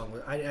this song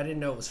was. I didn't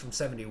know it was from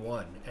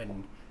 71.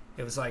 And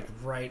it was like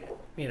right,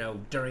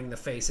 during the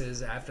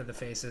Faces, after the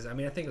Faces. I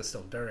mean, I think it was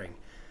still during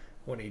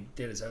when he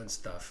did his own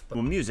stuff. But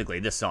Well, musically,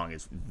 this song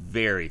is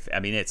very.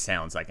 I mean, it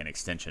sounds like an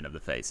extension of the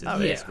Faces,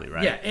 basically,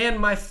 right? Yeah, and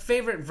my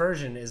favorite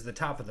version is the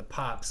Top of the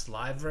Pops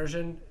live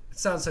version. It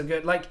sounds so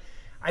good. Like,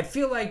 I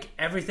feel like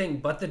everything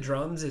but the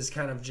drums is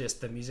kind of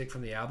just the music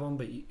from the album,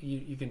 but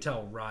you can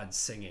tell Rod's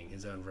singing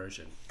his own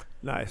version.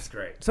 Nice,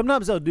 great.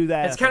 Sometimes they'll do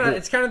that.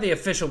 It's kind of the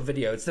official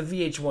video. It's the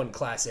VH1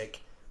 classic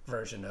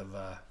version of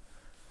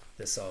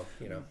this song.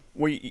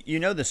 Well, you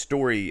know the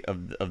story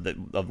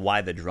of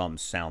why the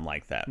drums sound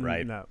like that,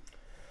 right? No.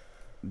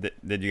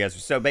 Did you guys?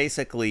 So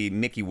basically,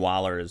 Mickey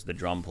Waller is the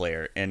drum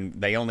player, and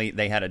they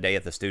had a day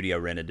at the studio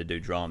rented to do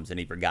drums, and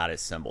he forgot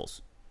his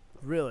cymbals.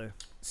 Really?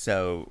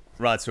 So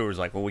Rod Stewart was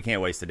like, "Well, we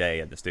can't waste a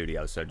day at the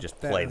studio, so just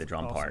play That's the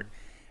drum awesome. part."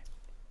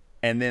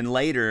 And then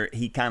later,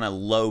 he kind of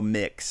low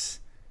mix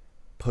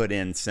put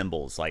in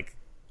cymbals like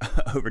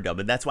overdub,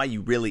 and that's why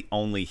you really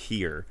only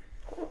hear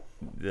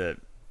the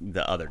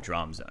other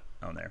drums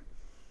on there.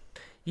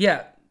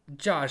 Yeah,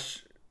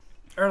 Josh,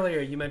 earlier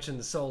you mentioned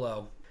the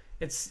solo.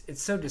 It's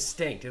so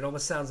distinct. It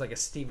almost sounds like a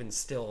Stephen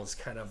Stills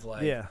kind of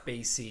like Yeah.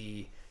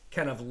 bassy,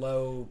 kind of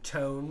low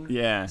tone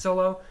Yeah.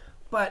 solo.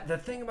 But the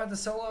thing about the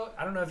solo,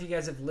 I don't know if you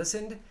guys have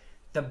listened,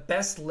 the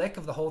best lick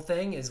of the whole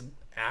thing is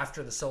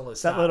after the solo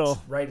stops,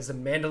 little- right? As the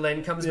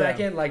mandolin comes Yeah.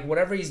 back in, like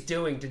whatever he's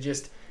doing to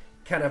just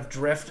kind of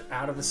drift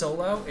out of the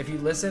solo. If you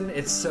listen,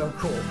 it's so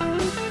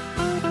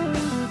cool.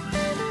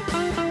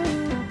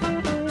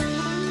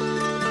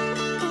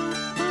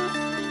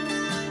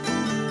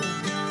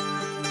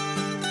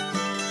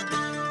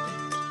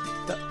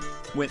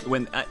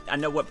 When I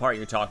know what part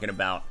you're talking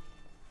about,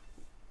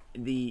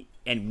 when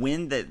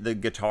the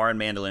guitar and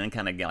mandolin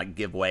kind of like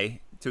give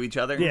way to each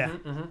other, Yeah.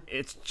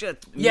 it's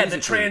just Yeah, the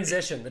musically-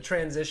 transition. The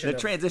The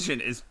transition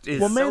is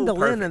Well, so mandolin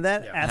perfect. in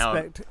that Yeah.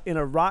 aspect in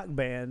a rock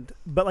band,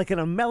 but like in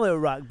a mellow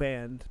rock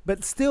band,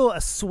 but still a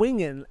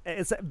swinging.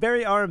 It's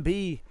very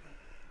R&B,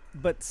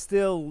 but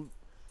still,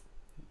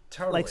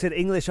 Totally. like I said,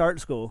 English art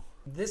school.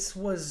 This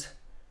was,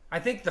 I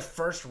think, the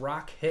first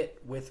rock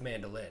hit with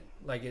mandolin.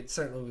 Like, it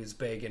certainly was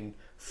big and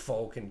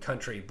folk and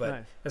country. But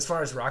Nice. as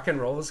far as rock and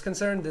roll is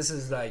concerned, this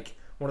is like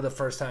one of the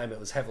first time it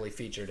was heavily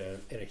featured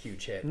in a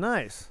huge hit.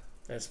 Nice.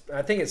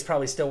 I think it's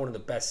probably still one of the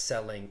best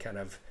selling kind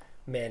of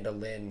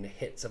mandolin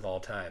hits of all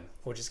time,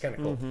 which is kind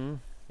of cool. Mm-hmm.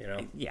 You know,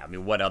 Yeah, I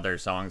mean, what other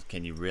songs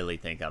can you really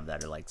think of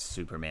that are like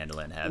super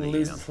mandolin heavy?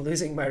 You know?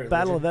 Losing my religion.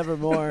 Battle of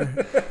Evermore.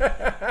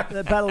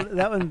 Battle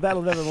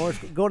of Evermore.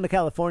 Going to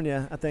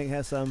California, I think,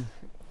 has some.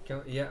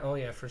 Yeah, oh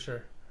yeah, for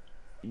sure.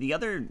 The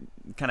other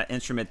kind of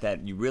instrument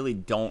that you really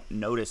don't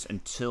notice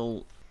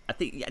until I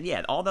think,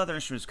 yeah, all the other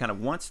instruments kind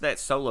of once that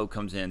solo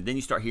comes in, then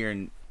you start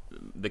hearing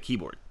the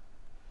keyboard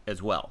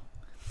as well.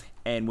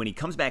 And when he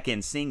comes back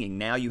in singing,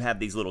 now you have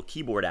these little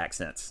keyboard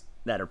accents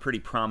that are pretty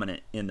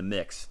prominent in the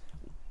mix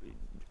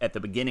at the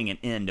beginning and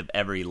end of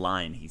every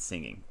line he's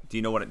singing. Do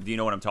you know what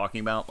I'm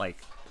talking about? Like,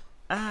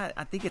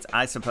 I think it's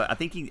I suppose. I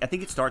think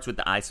it starts with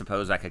the I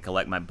suppose I could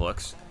collect my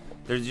books.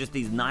 There's just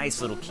these nice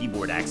little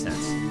keyboard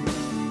accents.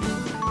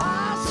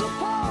 I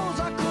suppose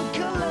I could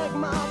collect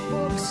my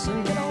books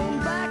and get on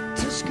back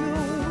to school.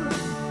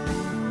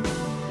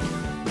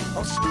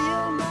 Or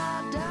steal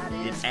my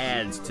daddy's. It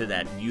adds to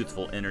that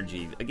youthful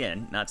energy.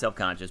 Again, not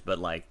self-conscious, but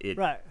like it.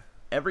 Right.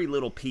 Every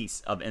little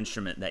piece of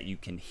instrument that you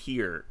can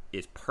hear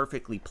is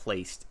perfectly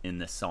placed in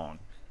this song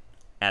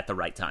at the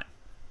right time.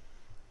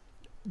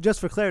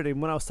 Just for clarity,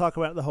 when I was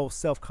talking about the whole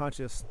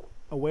self-conscious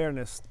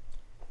awareness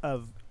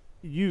of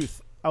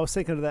youth, I was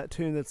thinking of that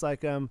tune that's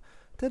like, da-da-da,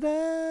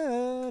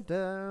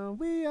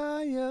 we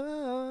are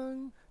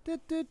young,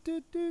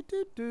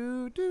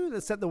 do-do-do-do-do-do,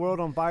 that set the world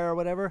on fire or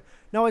whatever.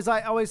 No,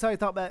 I always thought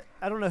about,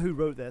 I don't know who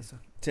wrote this.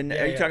 Are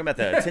you talking about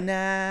the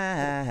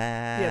Tonight?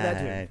 Yeah, that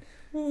tune.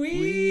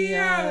 We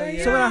are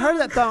So when I heard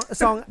that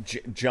song,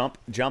 Jump,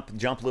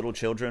 little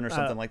children, or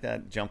something like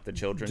that. Jump the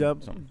children.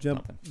 jump, something.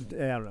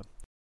 yeah, I don't know.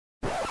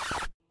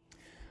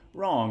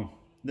 Wrong.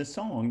 The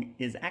song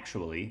is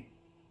actually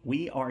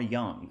 "We Are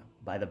Young"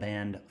 by the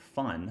band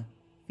Fun,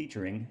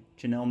 featuring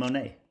Janelle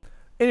Monáe.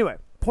 Anyway,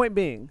 point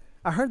being,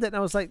 I heard that and I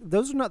was like,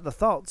 those are not the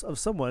thoughts of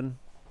someone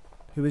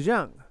who is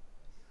young.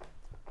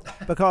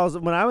 Because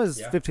when I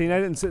was 15, I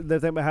didn't sit there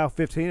thinking about how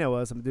 15 I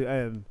was.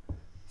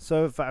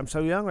 So if I'm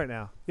so young right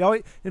now.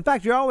 In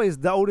fact, you're always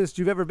the oldest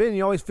you've ever been.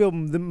 You always feel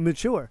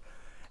mature.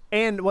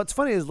 And what's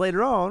funny is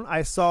later on,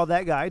 I saw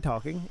that guy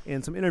talking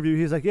in some interview.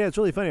 He's like, yeah, it's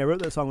really funny. I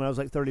wrote that song when I was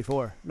like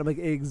 34. And I'm like,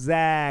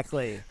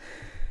 exactly.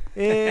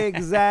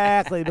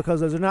 Exactly, because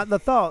those are not the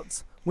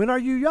thoughts. When are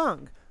you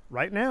young?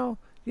 Right now.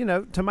 You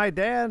know, to my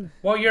dad.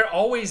 Well, you're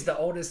always the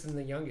oldest and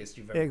the youngest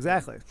you've ever been.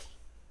 Exactly.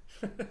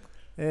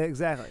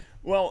 Exactly.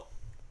 Well,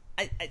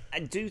 I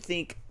do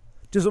think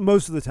Just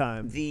most of the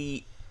time.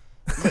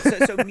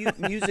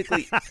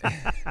 Musically.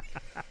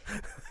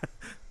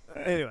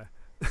 Anyway.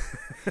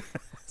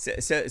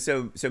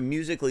 So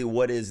musically,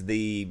 what is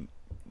the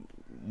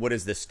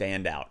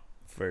standout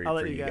for I'll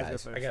let you you guys guys?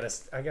 go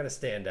first. I gotta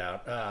stand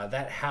out.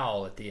 That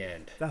howl at the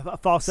end. The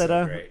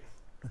falsetto. So great.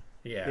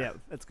 Yeah. Yeah,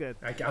 that's good.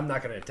 I'm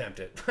not gonna attempt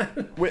it.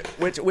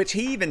 Which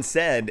he even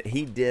said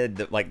he did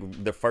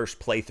the first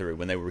playthrough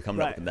when they were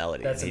coming up Right. with the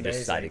melody. That's and he just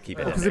amazing. decided to keep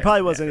it in Because there. he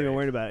probably wasn't Yeah, even right.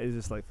 worried about it. He's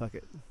just like, fuck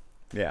it.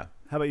 Yeah.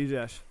 How about you,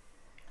 Josh?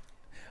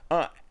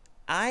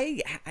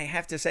 I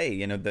have to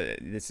say,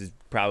 this is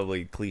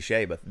probably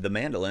cliche, but the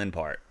mandolin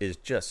part is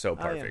just so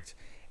yeah. perfect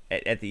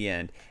at the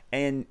end,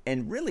 and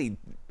really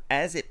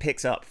as it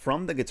picks up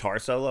from the guitar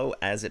solo,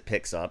 as it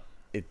picks up,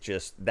 it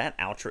just that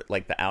outro,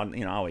 like the out.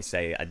 I always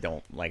say I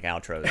don't like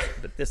outros,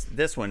 but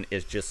this one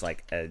is just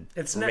like a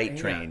freight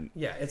train.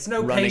 Yeah, it's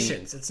no running-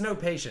 patience. It's no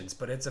patience,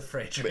 but it's a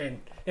freight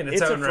train in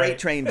its It's a own freight right.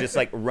 train, just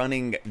like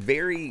running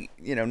very,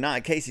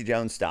 not Casey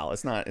Jones style.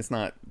 It's not,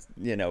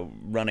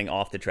 running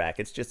off the track.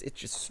 It's just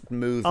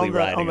smoothly On the-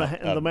 riding, on the- up,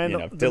 the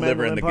mandol- the delivering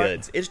mandolin the part?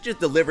 goods. It's just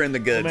delivering the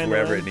goods mandolin?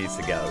 wherever it needs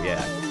to go.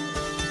 Yeah.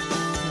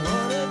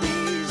 One of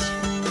these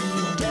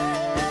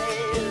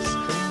days.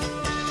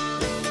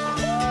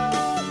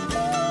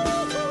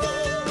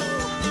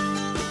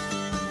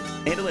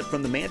 Mandolin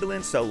from the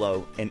mandolin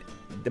solo, and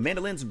the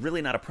mandolin's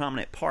really not a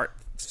prominent part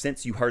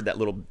since you heard that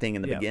little thing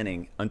in the Yeah.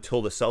 beginning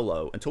until the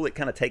solo, until it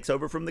kind of takes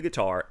over from the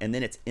guitar, and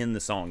then it's in the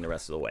song the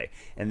rest of the way.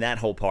 And that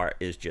whole part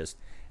is just,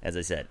 as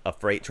I said, a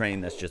freight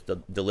train that's just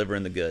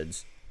delivering the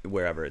goods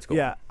wherever it's going.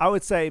 Yeah, I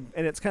would say,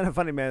 and it's kind of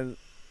funny, man.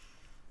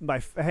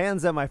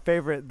 Hands down, my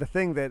favorite, the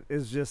thing that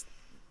is just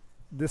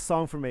this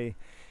song for me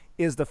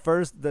is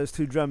those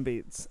two drum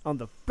beats on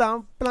the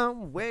blum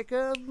blum wake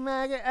up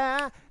Maggie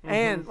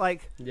and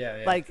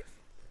Yeah. like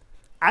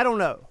I don't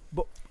know,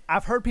 but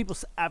I've heard people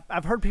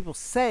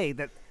say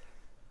that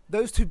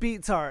those two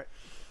beats are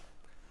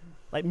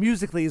like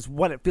musically is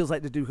what it feels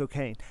like to do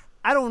cocaine.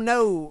 I don't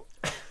know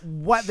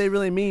what they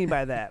really mean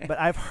by that, but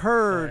I've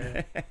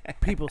heard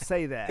people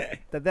say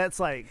that's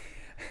like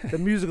the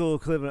musical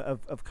equivalent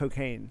of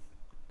cocaine,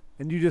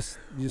 and you just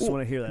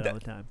want to hear that all the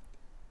time.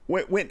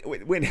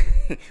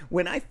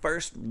 When I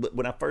first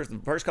the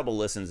first couple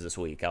listens this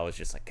week, I was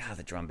just like, God,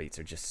 the drum beats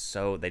are just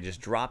they just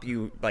drop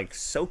you like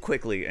so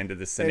quickly into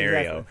the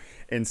scenario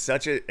in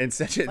such a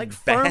Like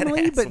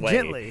firmly badass but way.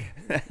 gently.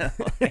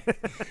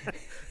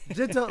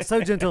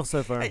 Gentle,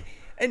 so firm.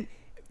 And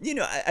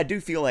I do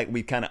feel like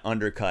we kind of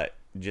undercut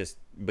just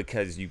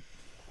because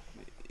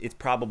it's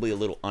probably a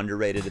little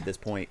underrated at this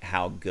point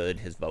how good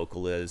his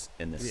vocal is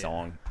in this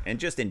song, and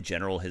just in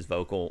general his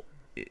vocal.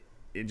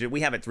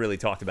 We haven't really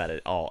talked about it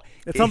at all.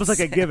 It's almost like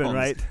a given,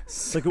 right?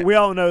 Like we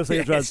all know it's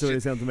Rod Stewart.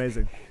 It sounds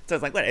amazing. So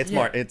it's like, what? It's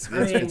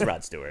it's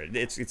Rod Stewart.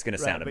 It's going to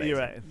sound amazing. You're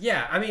right.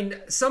 Yeah, I mean,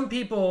 some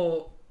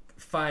people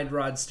find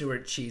Rod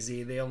Stewart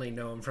cheesy. They only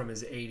know him from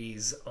his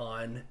 80s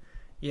on,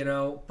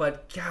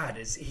 But God,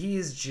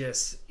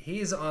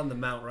 he's on the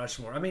Mount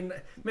Rushmore. I mean,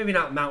 maybe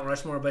not Mount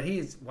Rushmore, but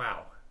he's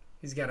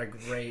got a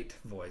great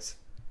voice.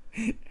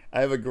 I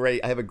have a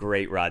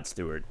great Rod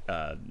Stewart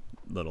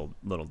little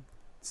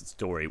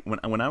story.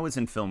 When I was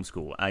in film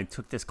school, I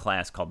took this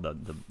class called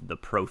the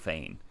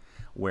Profane,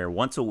 where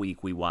once a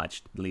week we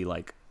watched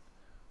the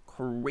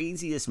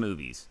craziest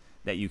movies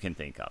that you can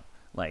think of,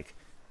 like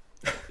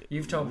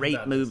you've told me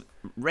about this.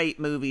 rape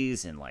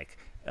movies and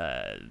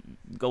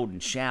golden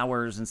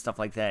showers and stuff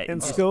like that. In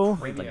school,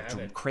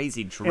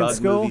 crazy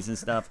drug movies and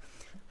stuff.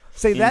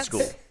 See, that's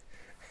school.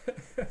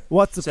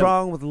 What's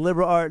wrong with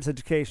liberal arts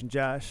education,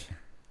 Josh?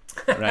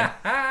 Right.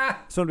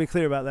 Just want to be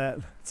clear about that.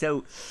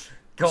 So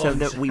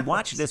we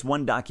watched this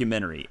one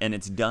documentary, and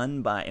it's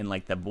done by, and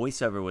the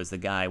voiceover was the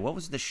guy. What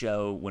was the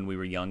show when we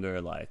were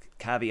younger?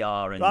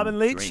 Caviar and Robin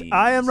Leach. Dreams.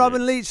 I am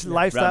Robin Leach.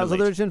 Lifestyles of the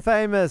Rich and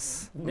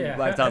Famous. Yeah.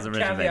 Lifestyles of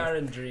Rich and Caviar Famous.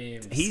 and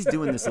Dreams. He's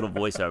doing this little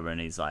voiceover,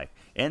 and he's like,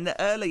 in the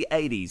early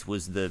 '80s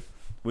was the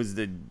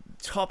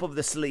top of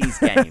the sleaze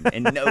game,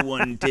 and no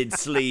one did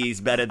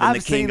sleaze better than the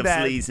king of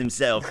sleaze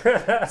himself,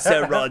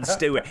 Sir Rod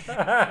Stewart.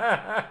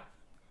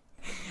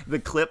 The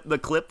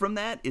clip from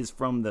that is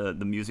from the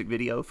music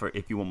video for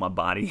 "If You Want My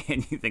Body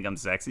and You Think I'm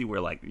Sexy,"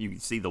 where you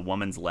see the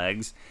woman's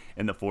legs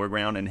in the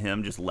foreground and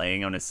him just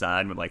laying on his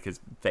side with his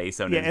face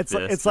on his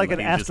fist. It's like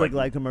an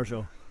Asterisk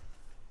commercial.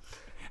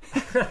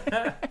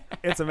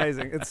 It's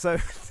amazing. It's so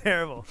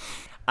terrible.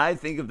 I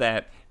think of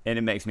that and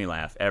it makes me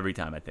laugh every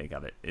time I think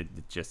of it. It's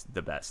just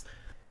the best.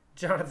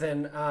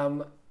 Jonathan,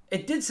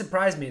 it did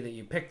surprise me that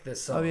you picked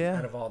this song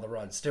out of all the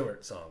Rod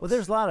Stewart songs. Well,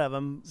 there's a lot of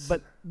them,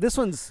 but this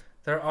one's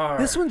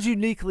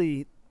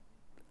uniquely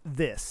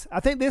this. I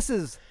think this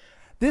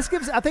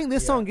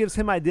song gives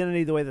him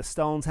identity the way the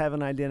Stones have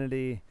an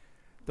identity,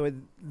 the way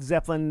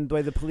Zeppelin, the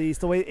way the Police,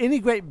 the way any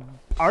great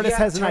artist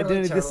has an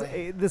identity.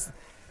 Totally. This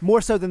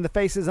more so than the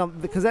Faces,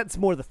 because that's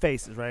more the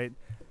Faces, right?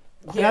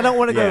 Yeah. And I don't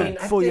want to go I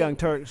full think Young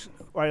Turks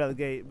right out of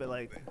the gate, but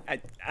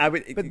I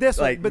would. But this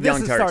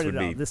Young Turks started would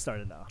be. off. This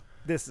started off.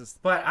 This is.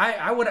 But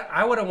I would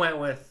have went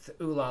with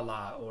Ooh La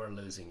La or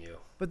Losing You.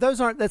 But those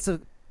aren't.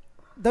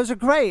 Those are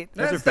great.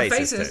 Those are the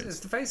Faces. It's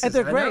the Faces. And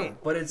they're I great.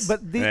 know,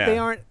 but they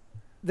aren't.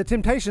 The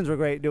Temptations were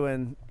great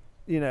doing,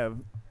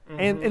 and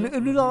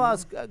Ooh La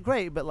La's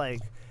great, but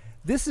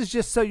this is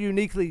just so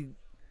uniquely.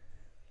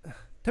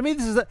 To me,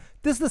 this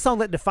is the song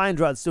that defines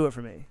Rod Stewart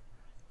for me.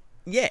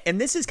 Yeah, and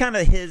this is kind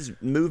of his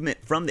movement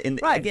from the.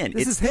 Again,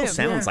 it still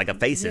sounds like a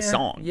Faces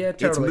song. Yeah,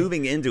 totally. It's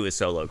moving into his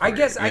solo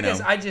career.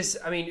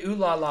 I mean, Ooh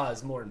La La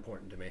is more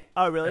important to me.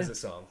 Oh, really? As a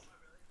song.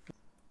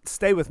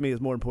 Stay With Me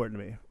is more important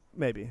to me,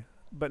 maybe,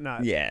 but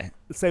not. Yeah.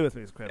 Stay With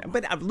Me is incredible.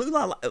 But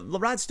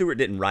Rod Stewart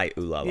didn't write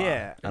Ooh La La.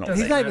 Yeah, I don't he's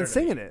think. not even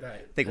singing it.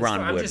 Right. I think Ron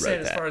Wood I'm just saying,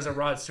 wrote as that. far as a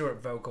Rod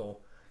Stewart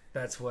vocal,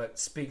 that's what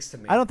speaks to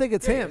me. I don't think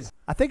it's him.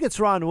 I think it's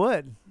Ron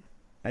Wood.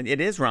 And it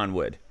is Ron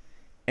Wood.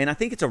 And I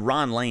think it's a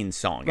Ron Lane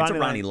song. It's a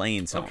Ronnie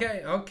Lane song.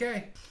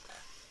 Okay.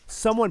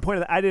 Someone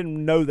pointed that. I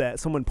didn't know that.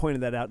 Someone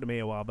pointed that out to me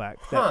a while back.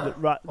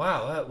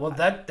 Wow. Well,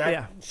 that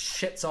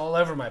shits all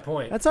over my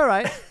point. That's all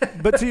right.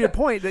 But to your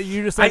point, that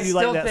you just said you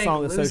like that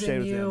song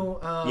associated with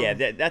him.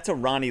 Yeah, that's a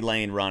Ronnie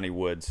Lane, Ronnie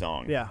Wood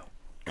song. Yeah.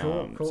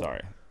 Cool.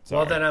 Sorry.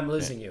 Well, then I'm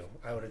Losing You.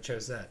 I would have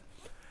chose that.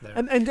 There.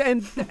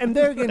 And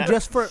there again,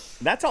 just for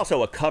that's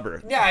also a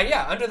cover.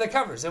 Yeah, Under the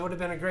Covers. It would have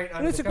been a great.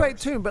 It's a great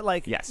tune,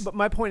 but yes. But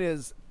my point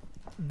is,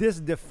 this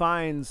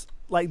defines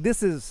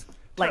this is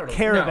Totally.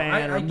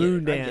 Caravan No, or I get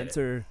Moon it. I get Dance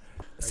it. or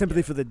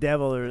Sympathy for the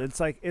Devil or and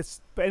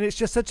it's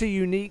just such a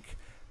unique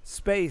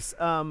space.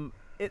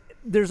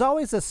 There's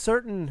always a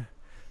certain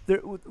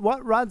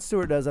what Rod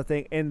Stewart does, I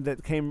think, and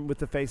that came with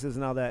the Faces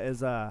and all that is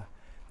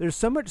there's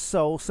so much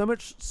soul, so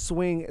much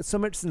swing, so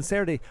much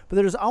sincerity, but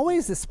there's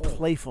always this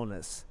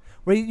playfulness.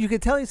 Where you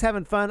could tell he's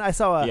having fun. I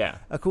saw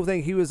a cool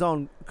thing. He was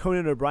on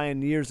Conan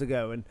O'Brien years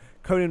ago, and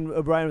Conan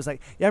O'Brien was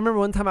like, "Yeah, I remember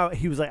one time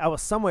he was like, I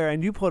was somewhere,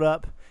 and you pulled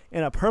up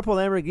in a purple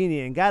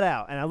Lamborghini and got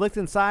out, and I looked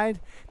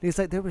inside, and he's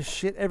like, there was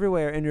shit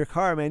everywhere in your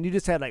car, man. You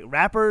just had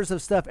wrappers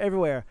of stuff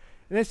everywhere,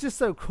 and it's just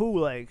so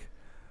cool.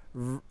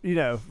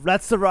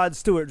 That's the Rod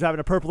Stewart driving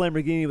a purple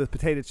Lamborghini with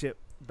potato chip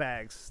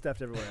bags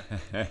stuffed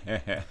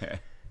everywhere."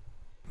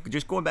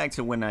 Just going back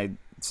to when I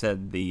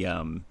said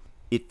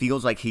it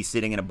feels like he's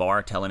sitting in a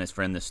bar telling his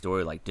friend this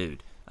story, like,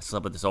 dude, I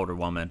slept with this older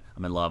woman.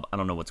 I'm in love. I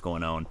don't know what's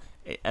going on.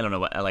 I don't know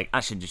what, I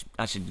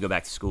should go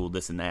back to school,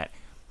 this and that.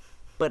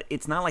 But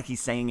it's not like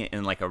he's saying it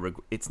in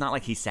it's not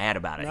like he's sad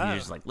about it. No.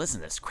 He's just like,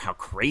 listen to this, how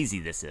crazy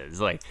this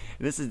is.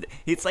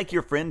 It's like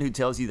your friend who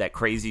tells you that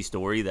crazy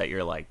story that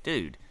you're like,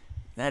 dude,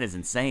 that is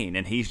insane.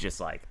 And he's just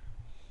like,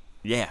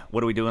 yeah,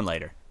 what are we doing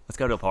later? Let's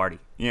go to a party.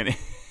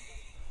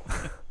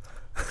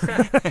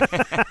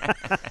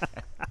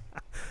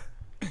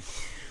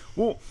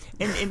 Well,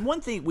 and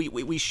one thing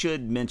we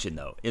should mention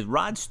though is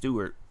Rod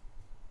Stewart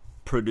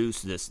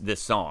produced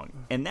this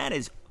song, and that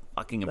is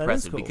fucking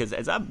impressive cool. because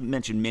as I've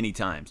mentioned many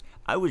times,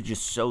 I was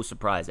just so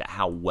surprised at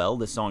how well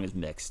the song is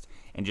mixed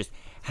and just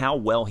how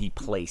well he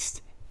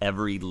placed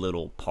every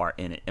little part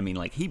in it. I mean,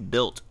 like he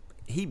built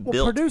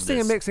producing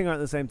this. and mixing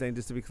aren't the same thing,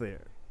 just to be clear.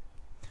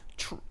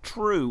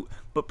 True,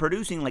 but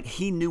producing, like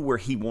he knew where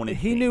he wanted.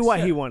 He knew things what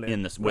he wanted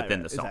in this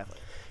within the song. Exactly.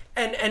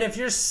 And if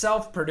you're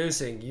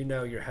self-producing, you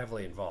know you're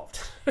heavily involved.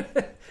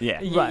 Yeah.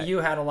 Right. You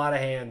had a lot of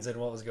hands in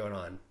what was going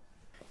on.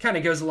 Kind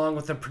of goes along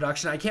with the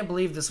production. I can't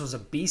believe this was a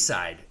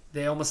B-side.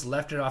 They almost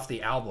left it off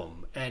the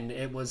album, and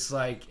it was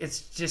like,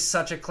 it's just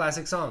such a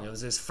classic song. It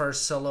was his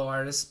first solo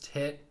artist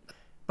hit,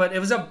 but it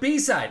was a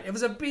B-side. It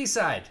was a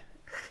B-side.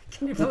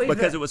 Can you believe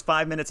Because that? it was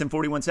 5 minutes and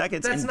 41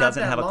 seconds That's and not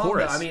doesn't that have a long,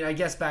 chorus. though. I mean, I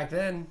guess back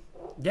then,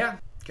 yeah,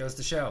 goes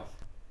to show.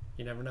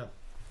 You never know.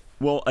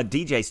 Well, a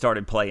DJ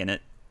started playing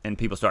it, and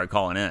people started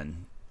calling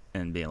in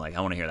and being like,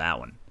 I want to hear that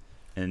one.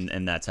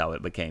 And that's how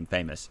it became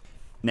famous.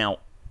 Now,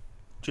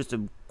 just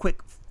a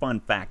quick fun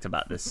fact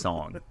about this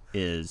song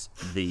is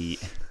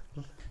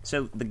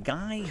so the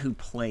guy who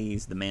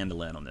plays the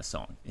mandolin on this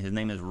song, his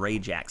name is Ray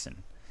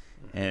Jackson,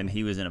 and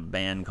he was in a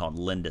band called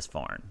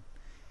Lindisfarne.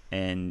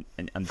 And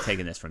I'm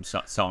taking this from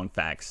Song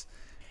Facts.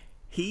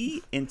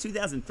 In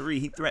 2003,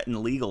 he threatened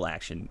legal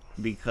action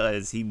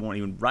because he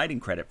wanted writing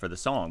credit for the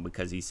song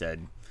because he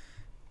said,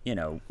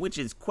 which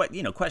is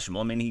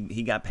questionable. I mean,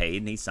 he got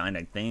paid and he signed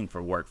a thing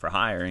for work for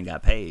hire and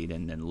got paid,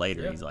 and then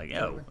later he's like,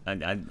 I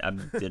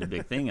did a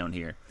big thing on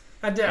here.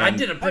 I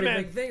did a pretty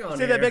big thing on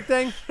See here. that big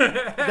thing?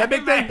 That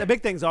big thing? The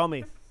big thing's on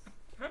me.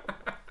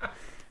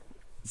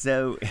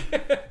 So,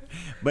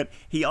 but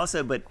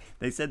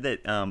they said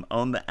that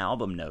on the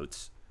album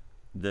notes,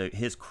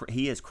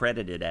 he is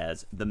credited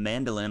as the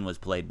mandolin was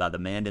played by the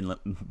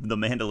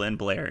mandolin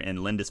player in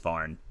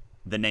Lindisfarne.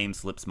 The name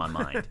slips my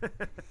mind.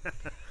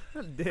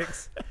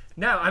 Dicks.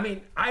 No, I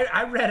mean,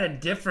 I read a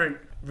different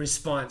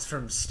response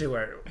from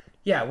Stewart.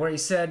 Yeah, where he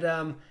said,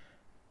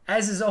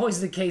 as is always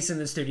the case in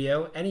the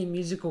studio, any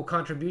musical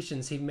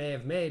contributions he may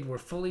have made were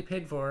fully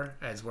paid for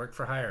as work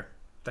for hire.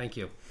 Thank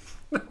you.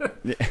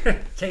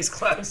 Case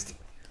closed.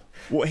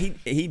 Well,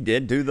 he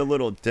did do the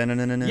little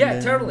Yeah,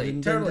 totally.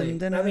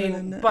 I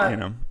mean, but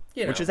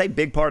which is a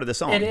big part of the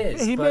song. it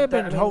is. He but may have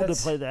been that- I mean, told to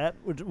that's- play that,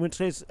 which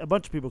says a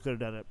bunch of people could have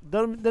done it.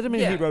 Doesn't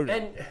mean he wrote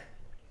it. And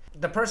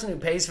the person who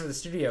pays for the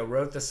studio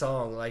wrote the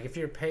song. Like, if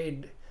you're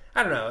paid,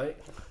 I don't know.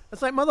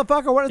 It's like,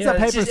 motherfucker, what does the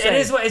paper say?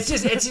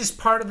 It's just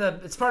part of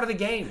the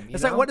game.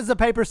 It's like, what does the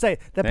paper say?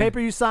 The paper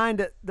you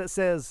signed that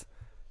says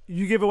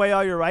you give away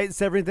all your rights,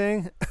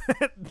 everything.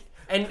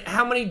 And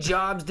how many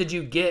jobs did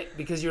you get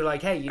because you're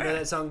like, hey, you know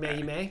that song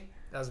Maggie May?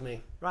 That was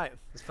me. Right.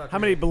 fucking How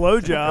many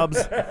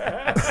blowjobs?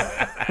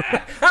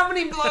 How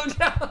many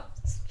blowjobs?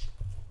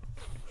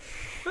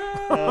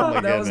 Oh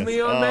my That was goodness.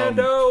 me on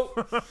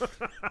Mando.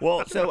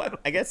 Well, so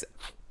I guess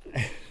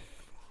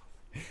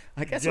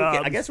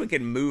we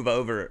can move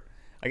over.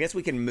 I guess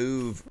we can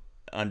move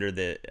under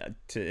the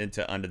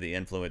under the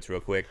influence real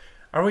quick.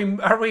 Are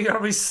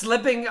we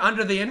slipping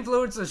under the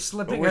influence or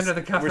slipping under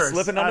the covers? We're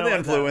slipping I under the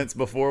like that. influence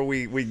before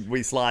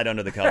we slide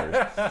under the covers.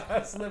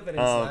 Slipping and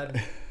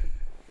sliding.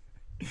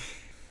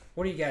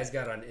 What do you guys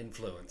got on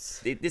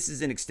influence? This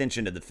is an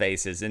extension of the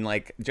Faces, and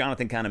like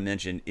Jonathan kind of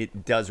mentioned,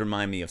 it does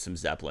remind me of some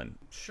Zeppelin.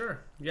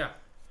 Sure. Yeah.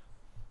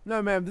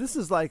 No, man. This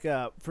is like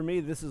for me.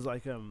 This is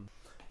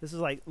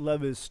like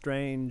Love Is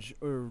Strange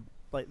or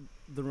like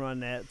the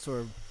Ronettes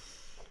or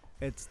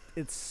it's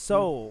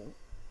soul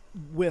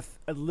with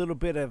a little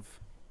bit of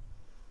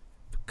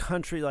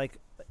country like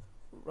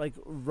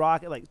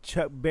rock, like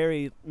Chuck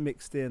Berry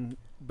mixed in,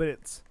 but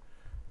it's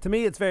to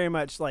me it's very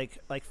much like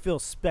Phil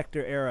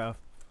Spector era,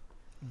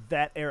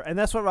 that era, and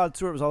that's what Rod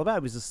Stewart was all about.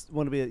 He was just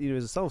wanted to be he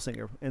was a soul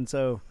singer, and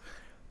so,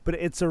 but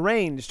it's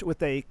arranged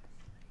with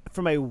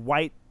from a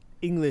white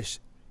English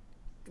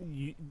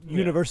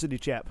university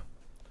chap.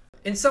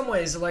 In some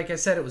ways, like I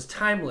said, it was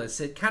timeless.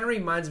 It kind of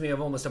reminds me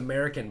of almost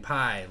American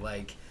Pie,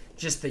 like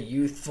just the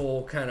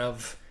youthful kind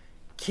of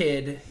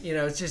kid. You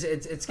know,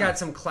 it's got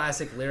some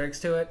classic lyrics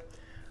to it.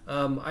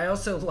 I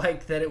also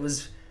like that it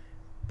was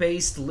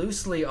based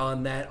loosely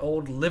on that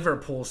old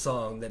Liverpool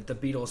song that the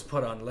Beatles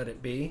put on Let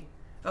It Be.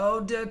 Oh,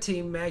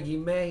 dirty Maggie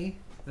May,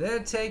 they're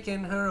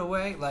taking her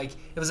away. Like,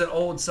 it was an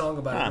old song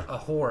about a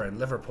whore in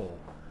Liverpool.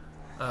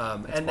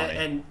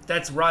 And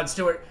that's Rod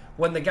Stewart.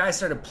 When the guy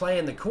started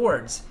playing the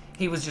chords,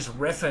 he was just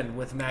riffing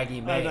with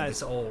Maggie May, nice.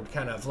 this old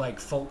kind of like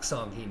folk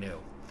song he knew.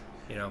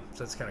 You know,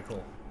 so it's kind of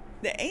cool.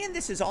 And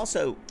this is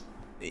also,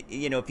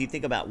 if you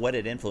think about what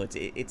it influenced,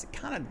 it's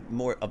kind of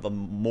more of a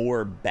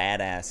more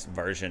badass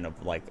version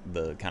of like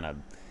the kind of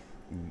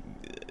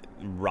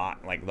rock,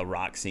 like the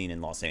rock scene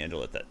in Los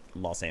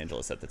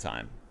Angeles at the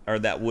time, or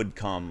that would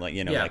come like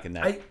like in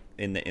that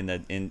in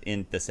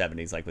the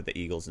 70s, like with the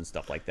Eagles and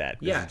stuff like that.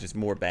 This is just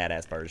more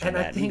badass version And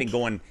of I that. think- Even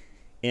going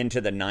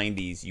into the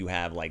 90s, you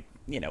have like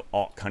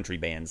alt country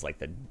bands like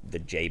the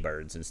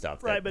Jaybirds and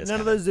stuff. Right, but this none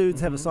of kinda- those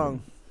dudes have a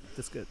song.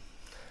 that's good.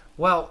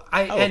 Well,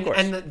 of course.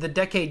 and the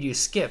decade you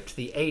skipped,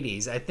 the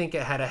 80s, I think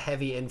it had a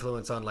heavy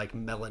influence on like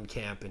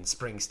Mellencamp and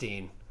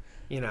Springsteen.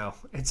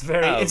 It's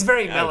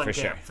very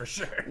Mellencamp for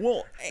sure.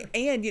 Well,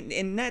 and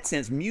in that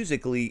sense,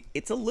 musically,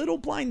 it's a little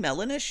Blind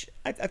Melon-ish.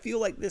 I feel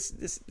like this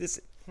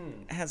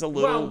has a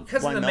little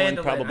because of Blind the Melon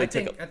mandolin. probably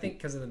I think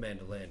because of the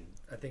mandolin.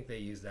 I think they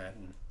use that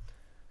in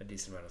a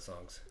decent amount of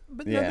songs.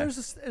 But Yeah. no,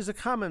 there's a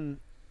common.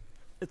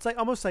 It's like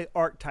almost like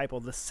archetypal.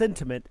 The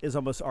sentiment is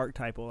almost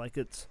archetypal. Like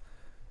it's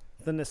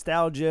the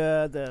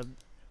nostalgia, the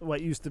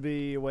what used to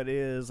be, what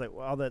is, like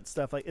all that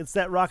stuff. Like it's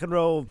that rock and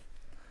roll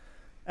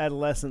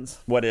adolescence.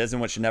 What is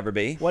and what should never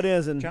be. What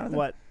is and Jonathan?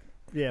 what,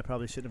 yeah,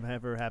 probably shouldn't have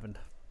ever happened.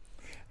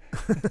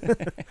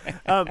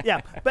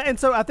 Yeah,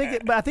 so I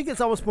think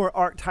it's almost more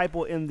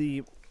archetypal in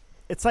the.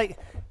 It's like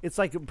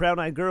Brown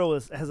Eyed Girl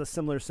has a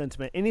similar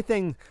sentiment.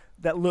 Anything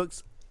that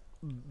looks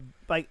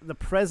like the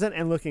present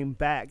and looking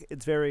back,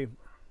 it's very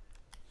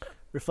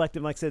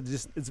reflective. Like I said,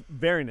 it's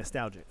very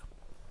nostalgic.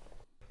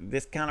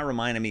 This kind of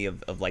reminded me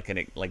of like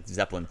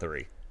Zeppelin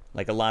 3,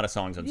 like a lot of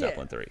songs on Yeah.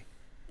 Zeppelin 3.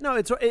 No,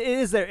 it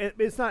is there.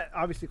 It's not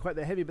obviously quite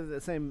that heavy, but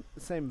the same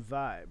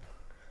vibe.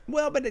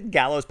 Well, but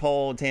Gallows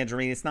Pole,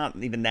 Tangerine, it's not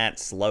even that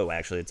slow.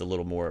 Actually, it's a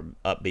little more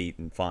upbeat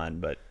and fun,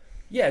 but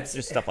Yeah, it's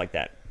just stuff like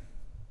that.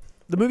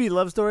 The movie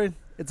Love Story.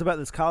 It's about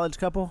this college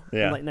couple in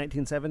Yeah. like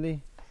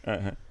 1970,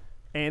 Uh-huh.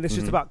 and it's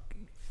just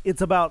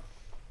about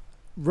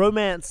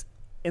romance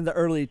in the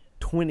early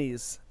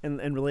 20s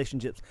and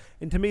relationships.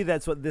 And to me,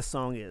 that's what this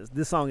song is.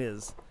 This song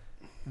is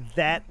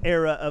that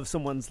era of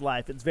someone's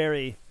life. It's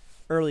very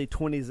early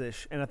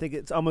 20s-ish, and I think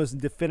it's almost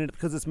definitive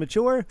because it's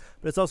mature,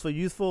 but it's also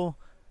youthful.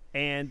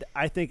 And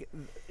I think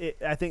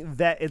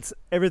that it's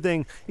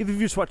everything. Even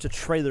if you just watch a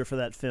trailer for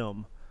that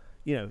film,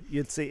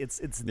 you'd see it's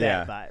that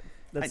Yeah. vibe.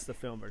 That's the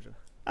film version.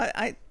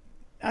 I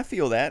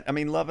feel that. I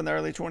mean, love in the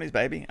early 20s,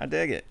 baby. I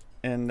dig it.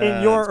 And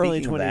In your early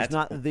speaking of 20s, that-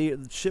 not the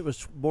shit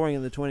was boring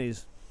in the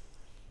 20s.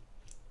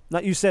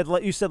 Not you said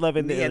love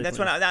in the Yeah, early that's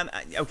 20s.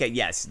 what okay,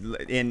 yes,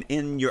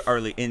 in your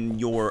early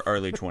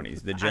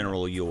 20s, the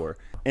general your.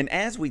 And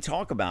as we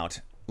talk about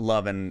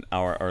love in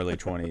our early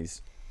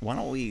 20s, why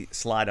don't we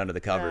slide under the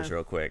covers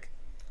real quick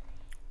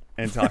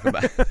and talk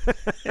about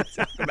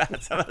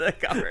some of the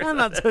covers? I'm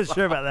not so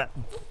sure about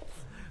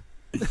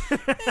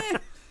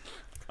that.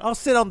 I'll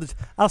sit on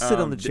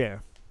the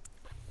chair.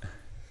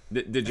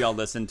 Did y'all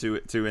listen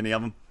to any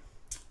of them?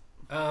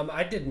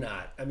 I did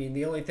not. I mean,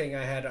 the only thing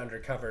I had under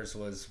covers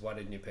was why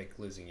didn't you pick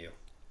Losing You?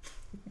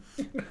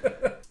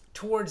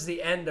 Towards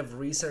the end of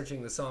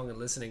researching the song and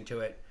listening to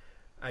it,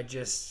 I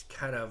just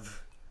kind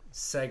of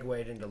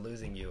segued into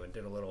Losing You and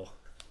did a little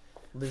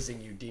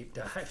Losing You deep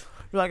dive.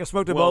 You're like I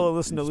smoked a bowl and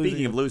listened to speaking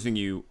Losing of You. Losing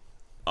You,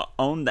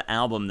 on the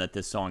album that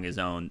this song is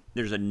on,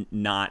 there's a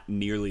not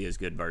nearly as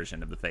good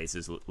version of The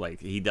Faces. Like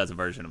he does a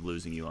version of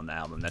Losing You on the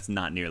album that's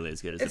not nearly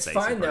as good as It's the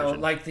Faces fine though.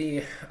 version. Like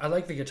I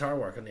like the guitar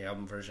work on the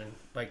album version.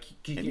 Like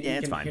you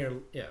it's can fine. hear,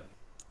 yeah.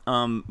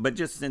 But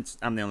just since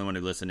I'm the only one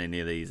who listened to any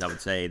of these, I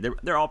would say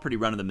they're all pretty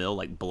run of the mill.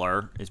 Like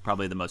Blur is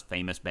probably the most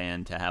famous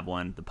band to have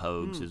one. The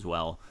Pogues as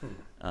well.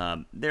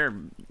 They're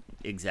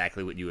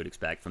exactly what you would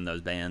expect from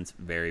those bands.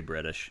 Very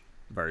British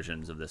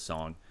versions of this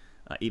song,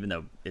 even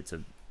though it's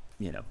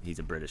he's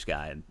a British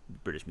guy and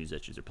British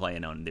musicians are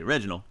playing on the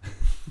original.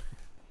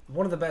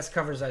 One of the best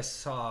covers I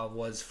saw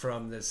was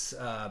from this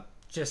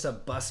just a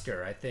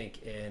busker, I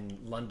think, in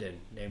London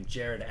named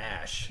Jared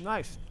Ash.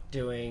 Nice.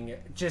 Doing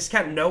just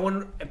kind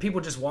of people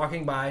just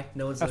walking by,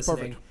 no one's That's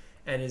listening, perfect.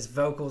 and his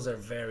vocals are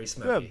very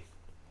smoky.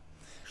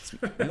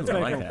 I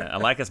like that. I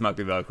like a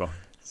smoky vocal.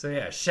 So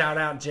yeah, shout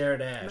out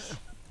Jared Ash.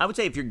 I would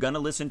say if you're gonna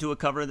listen to a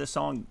cover of this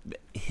song,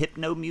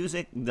 Hypno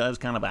Music does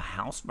kind of a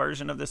house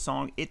version of this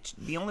song. It's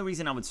the only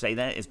reason I would say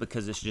that is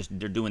because it's just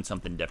they're doing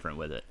something different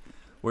with it.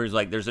 Whereas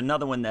like there's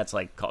another one that's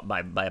like called by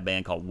a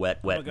band called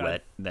Wet Wet God.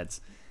 Wet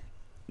that's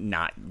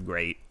not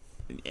great.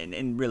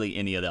 And really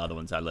any of the other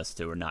ones I listen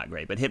to are not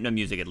great. But Hypno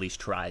Music at least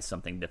tries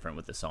something different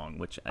with the song,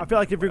 which I feel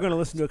like if you're going to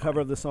listen to a cover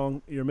of the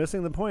song, you're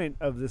missing the point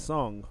of this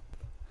song,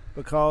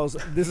 because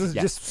this is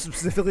Yeah. just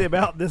specifically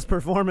about this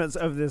performance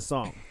of this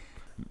song.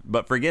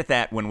 But forget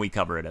that when we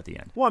cover it at the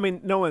end. Well, I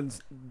mean,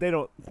 they're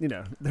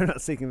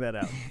not seeking that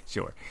out.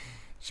 Sure.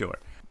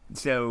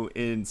 So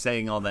in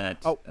saying all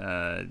that,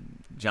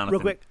 Jonathan, Real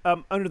quick,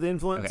 Under the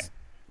Influence.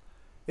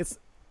 Okay.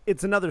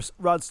 It's another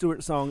Rod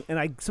Stewart song, and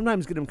I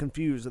sometimes get them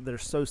confused that they're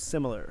so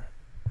similar.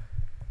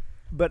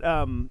 But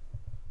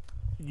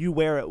You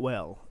Wear It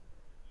Well.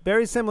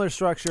 Very similar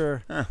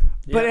structure,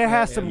 but it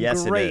has some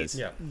Yes, it great, is.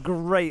 Yeah.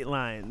 great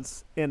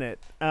lines in it.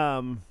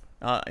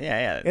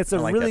 yeah. It's a I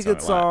like really that good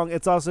a lot. song.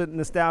 It's also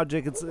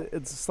nostalgic. It's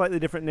a slightly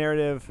different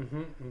narrative,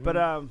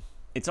 but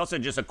It's also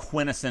just a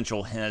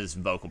quintessential his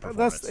vocal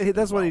performance. that's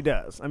as what well. he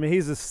does. I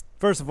mean,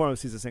 first and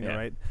foremost, he's a singer, Yeah.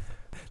 right?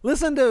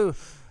 Listen to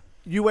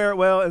You Wear It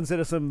Well instead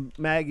of some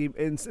Maggie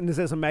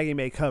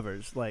May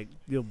covers. Like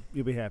you'll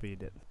be happy you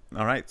did.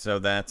 All right, so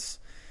that's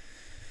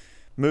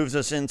moves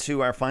us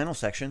into our final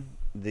section,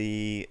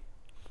 the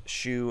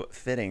shoe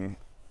fitting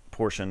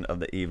portion of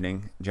the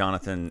evening.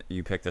 Jonathan,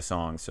 you picked a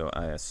song, so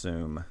I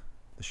assume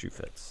the shoe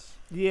fits.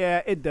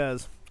 Yeah, it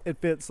does. It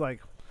fits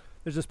like.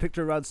 There's this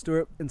picture of Rod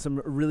Stewart in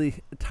some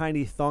really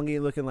tiny, thongy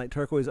looking like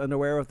turquoise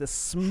underwear with this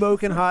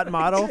smoking hot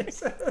model.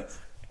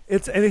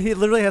 And he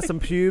literally has some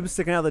pubes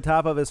sticking out the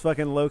top of his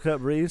fucking low cut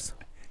briefs.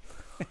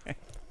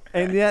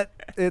 And yet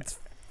it's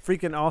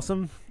freaking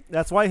awesome.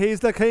 That's why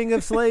he's the king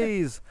of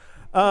sleaze.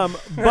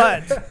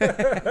 But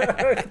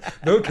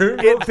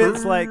it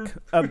fits like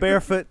a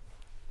barefoot,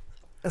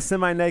 a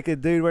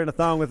semi-naked dude wearing a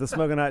thong with a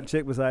smoking hot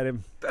chick beside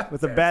him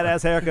with a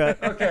badass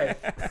haircut. Okay.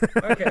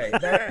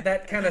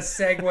 That kind of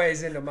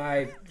segues into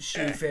my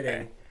shoe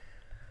fitting.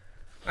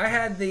 I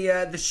had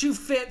the shoe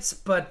fits,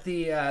 but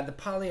the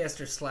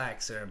polyester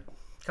slacks are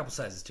a couple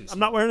sizes too small. I'm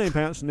not wearing any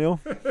pants,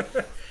 Neil.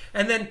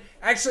 And then,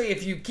 actually,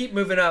 if you keep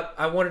moving up,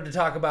 I wanted to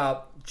talk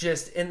about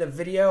just in the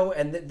video,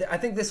 and I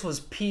think this was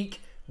peak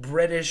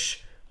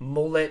British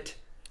mullet,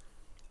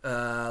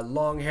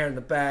 long hair in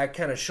the back,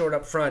 kind of short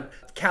up front,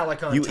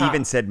 calico on You top.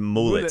 even said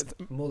mullet.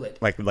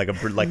 Mullet. Like a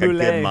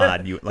good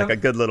mod. You like a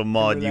good little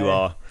mod. You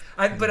are.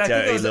 I think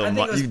Dirty it was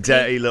you peak,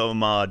 dirty little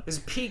mod. it was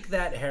peak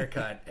that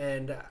haircut,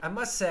 and I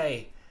must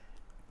say,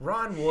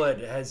 Ron Wood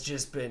has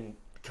just been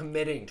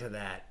committing to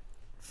that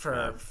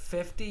for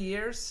 50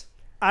 years.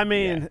 I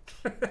mean,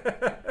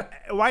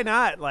 why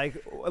not?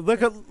 Like, look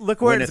where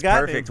When it's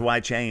got perfect, me. why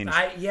change?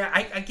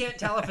 I can't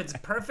tell if it's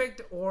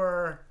perfect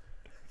or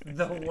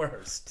the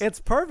worst. It's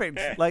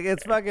perfect. Like,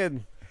 it's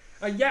fucking.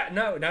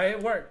 No,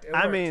 it worked.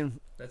 I mean,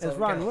 That's it's all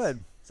that Ron counts. Wood.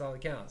 That's all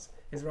that counts.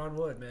 It's Ron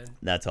Wood, man.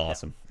 That's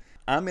awesome.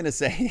 I'm gonna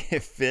say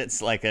it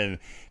fits like an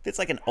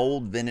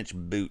old vintage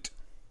boot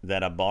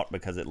that I bought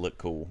because it looked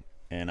cool,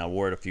 and I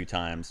wore it a few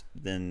times.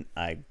 Then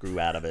I grew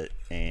out of it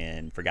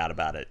and forgot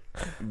about it.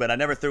 But I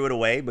never threw it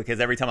away because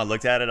every time I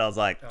looked at it, I was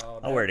like,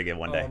 I'll wear it again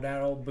one day. Oh,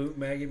 that old boot,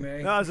 Maggie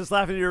May. No, I was just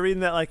laughing. You were reading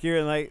that like you're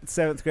in like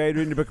 7th grade,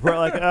 reading your book report.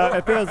 Like,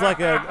 it feels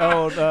like an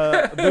old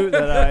boot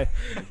that I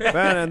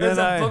found, and It was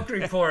then a book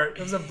report.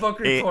 It was a book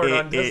report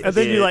on just. and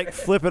then you like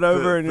flip it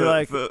over, and you're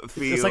like,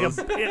 feels. it's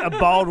like a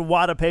bald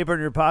wad of paper in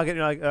your pocket, and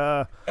you're like,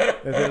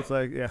 and it's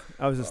like, yeah.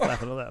 I was just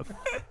laughing at that.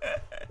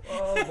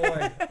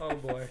 Oh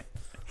boy.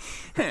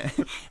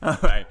 All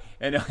right,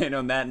 and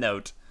on that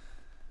note,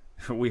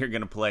 we are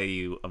going to play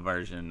you a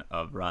version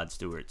of Rod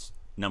Stewart's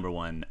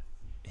 #1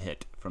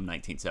 hit from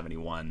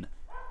 1971,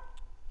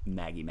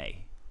 Maggie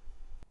May.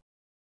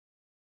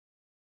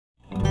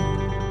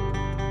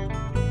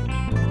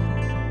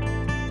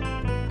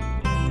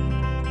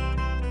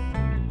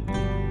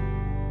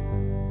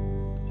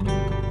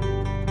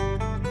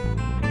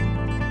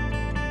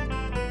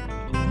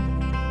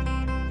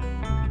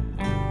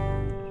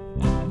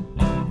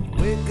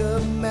 Wake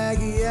up,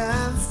 Maggie,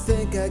 I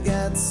think I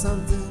got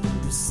something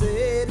to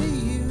say to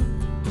you.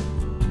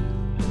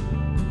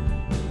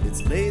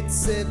 It's late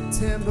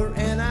September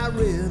and I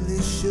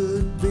really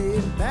should be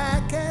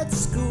back at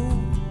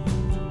school.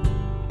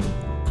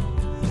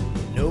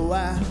 You know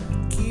I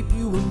keep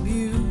you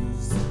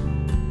amused,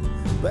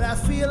 but I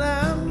feel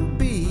I'm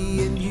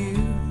being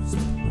used.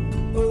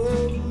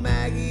 Oh,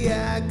 Maggie,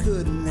 I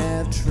couldn't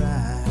have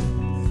tried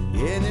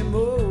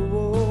anymore.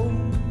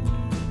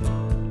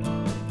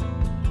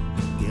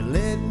 You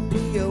led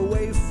me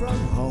away from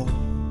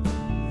home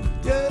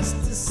just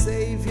to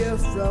save you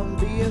from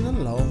being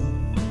alone.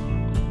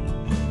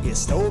 You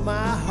stole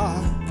my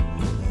heart,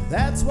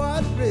 that's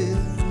what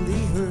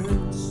really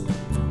hurts.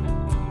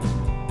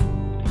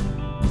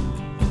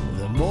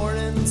 The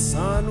morning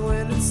sun,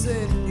 when it's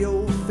in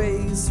your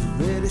face,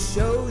 really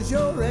shows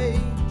your age.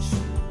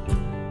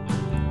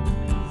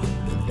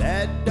 But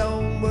that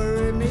don't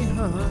worry me,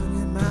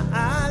 honey, in my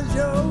eyes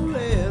you're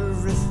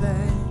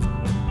everything.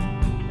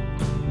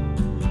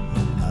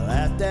 I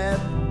laughed at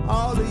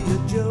all of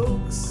your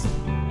jokes.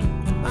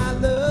 My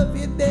love,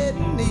 you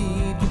didn't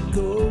need to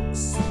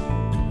coax.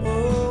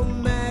 Oh,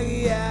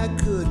 Maggie, I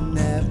couldn't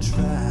have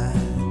tried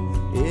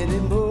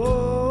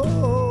anymore.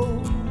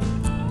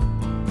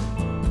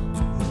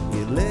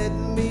 You led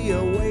me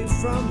away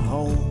from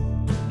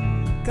home,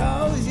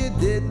 'cause you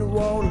didn't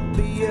want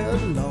to be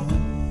alone.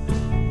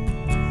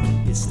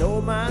 You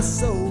stole my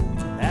soul,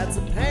 that's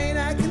a pain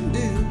I can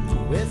do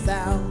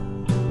without.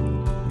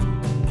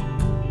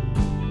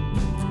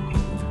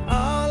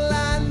 All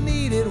I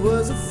needed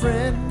was a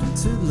friend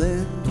to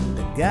lend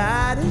a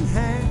guiding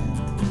hand.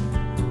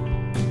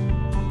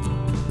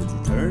 But you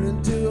turned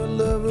into a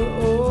lover,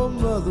 oh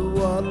mother,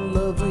 what a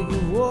lover, you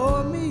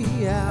wore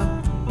me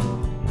out.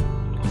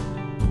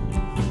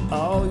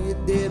 All you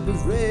did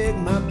was rig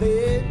my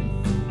bed,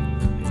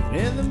 and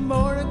in the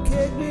morning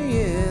kick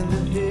me in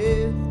the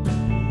head.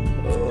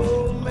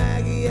 Oh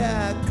Maggie,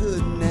 I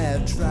couldn't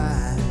have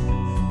tried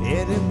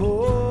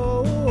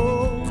anymore.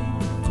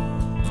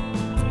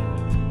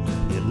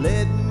 You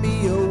led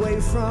me away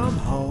from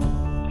home,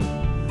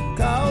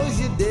 'cause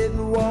you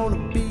didn't want to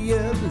be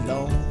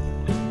alone.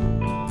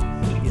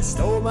 You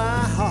stole my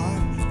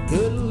heart,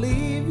 couldn't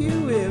leave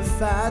you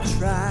if I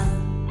tried.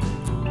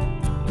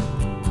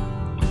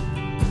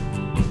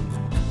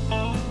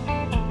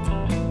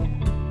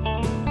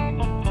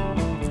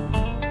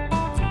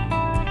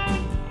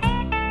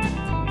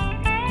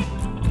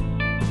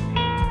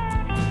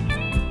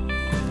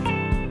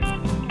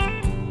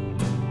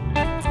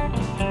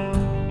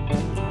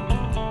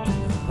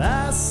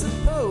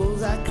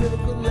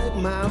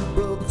 my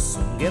books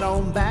and get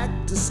on back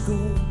to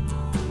school.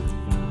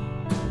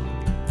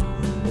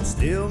 But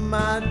still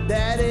my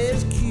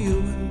daddy's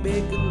cute and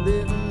make a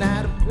living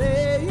out of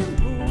playing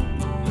pool.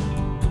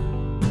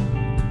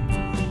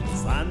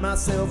 Find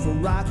myself a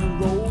rock and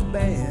roll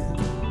band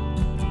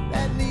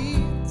that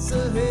needs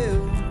a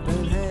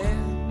helping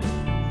hand.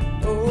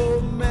 Oh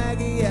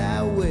Maggie,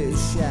 I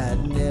wish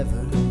I'd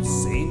never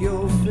seen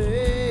your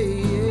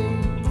face.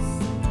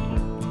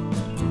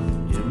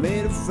 You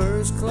made a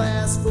first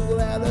class fool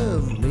out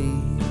of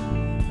me.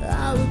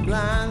 I was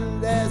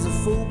blind as a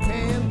fool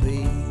can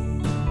be.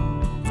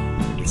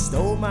 You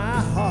stole my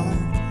heart,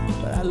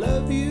 but I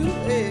love you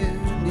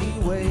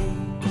anyway.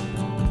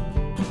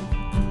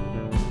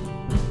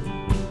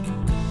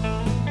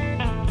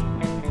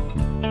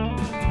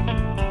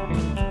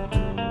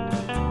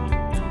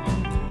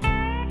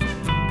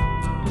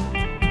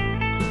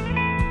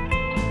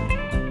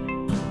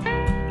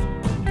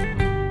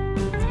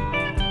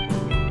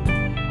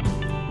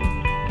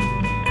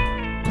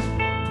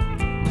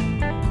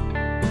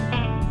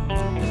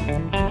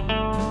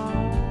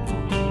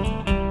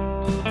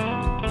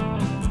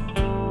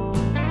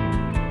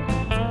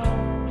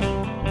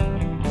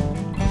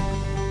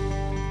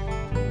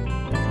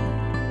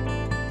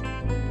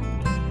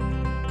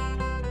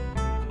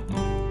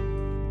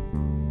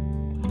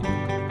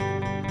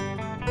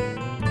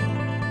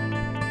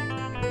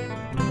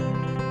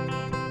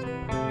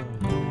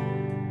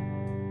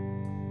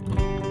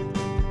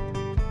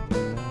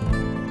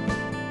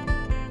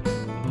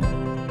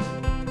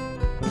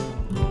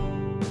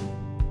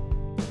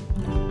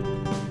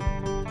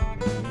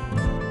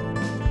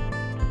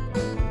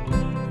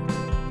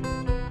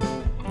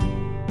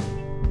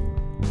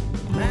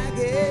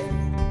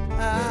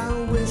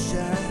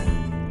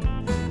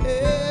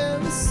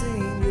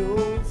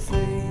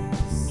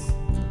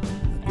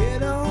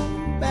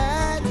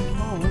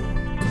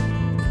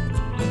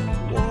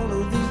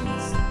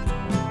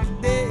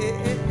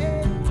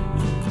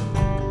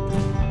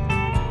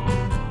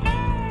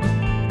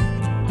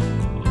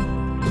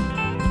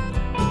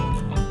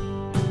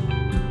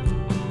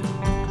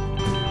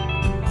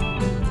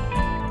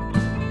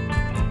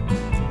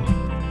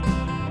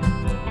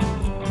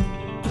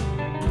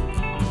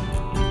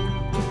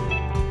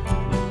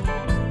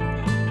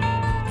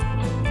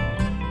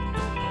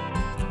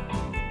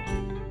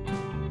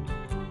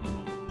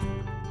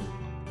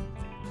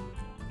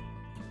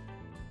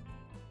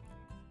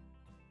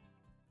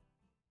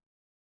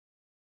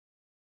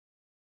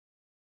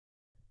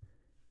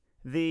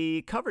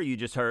 The cover you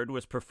just heard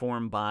was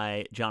performed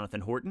by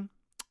Jonathan Horton.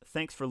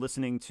 Thanks for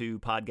listening to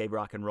Pod Gave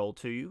Rock and Roll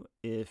to you.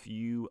 If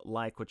you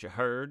like what you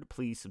heard,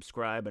 please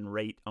subscribe and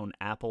rate on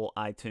Apple,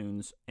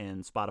 iTunes,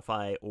 and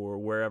Spotify, or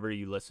wherever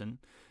you listen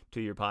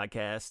to your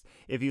podcast.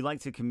 If you'd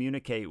like to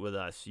communicate with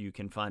us, you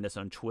can find us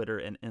on Twitter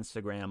and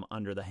Instagram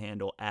under the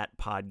handle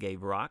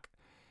 @PodGaveRock.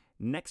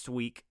 Next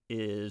week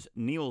is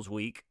Neil's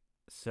week.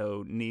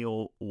 So,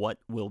 Neil, what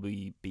will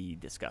we be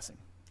discussing?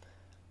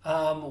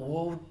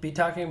 We'll be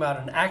talking about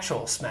an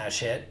actual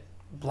smash hit,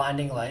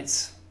 Blinding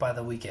Lights by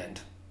The Weeknd.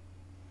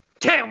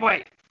 Can't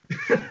wait.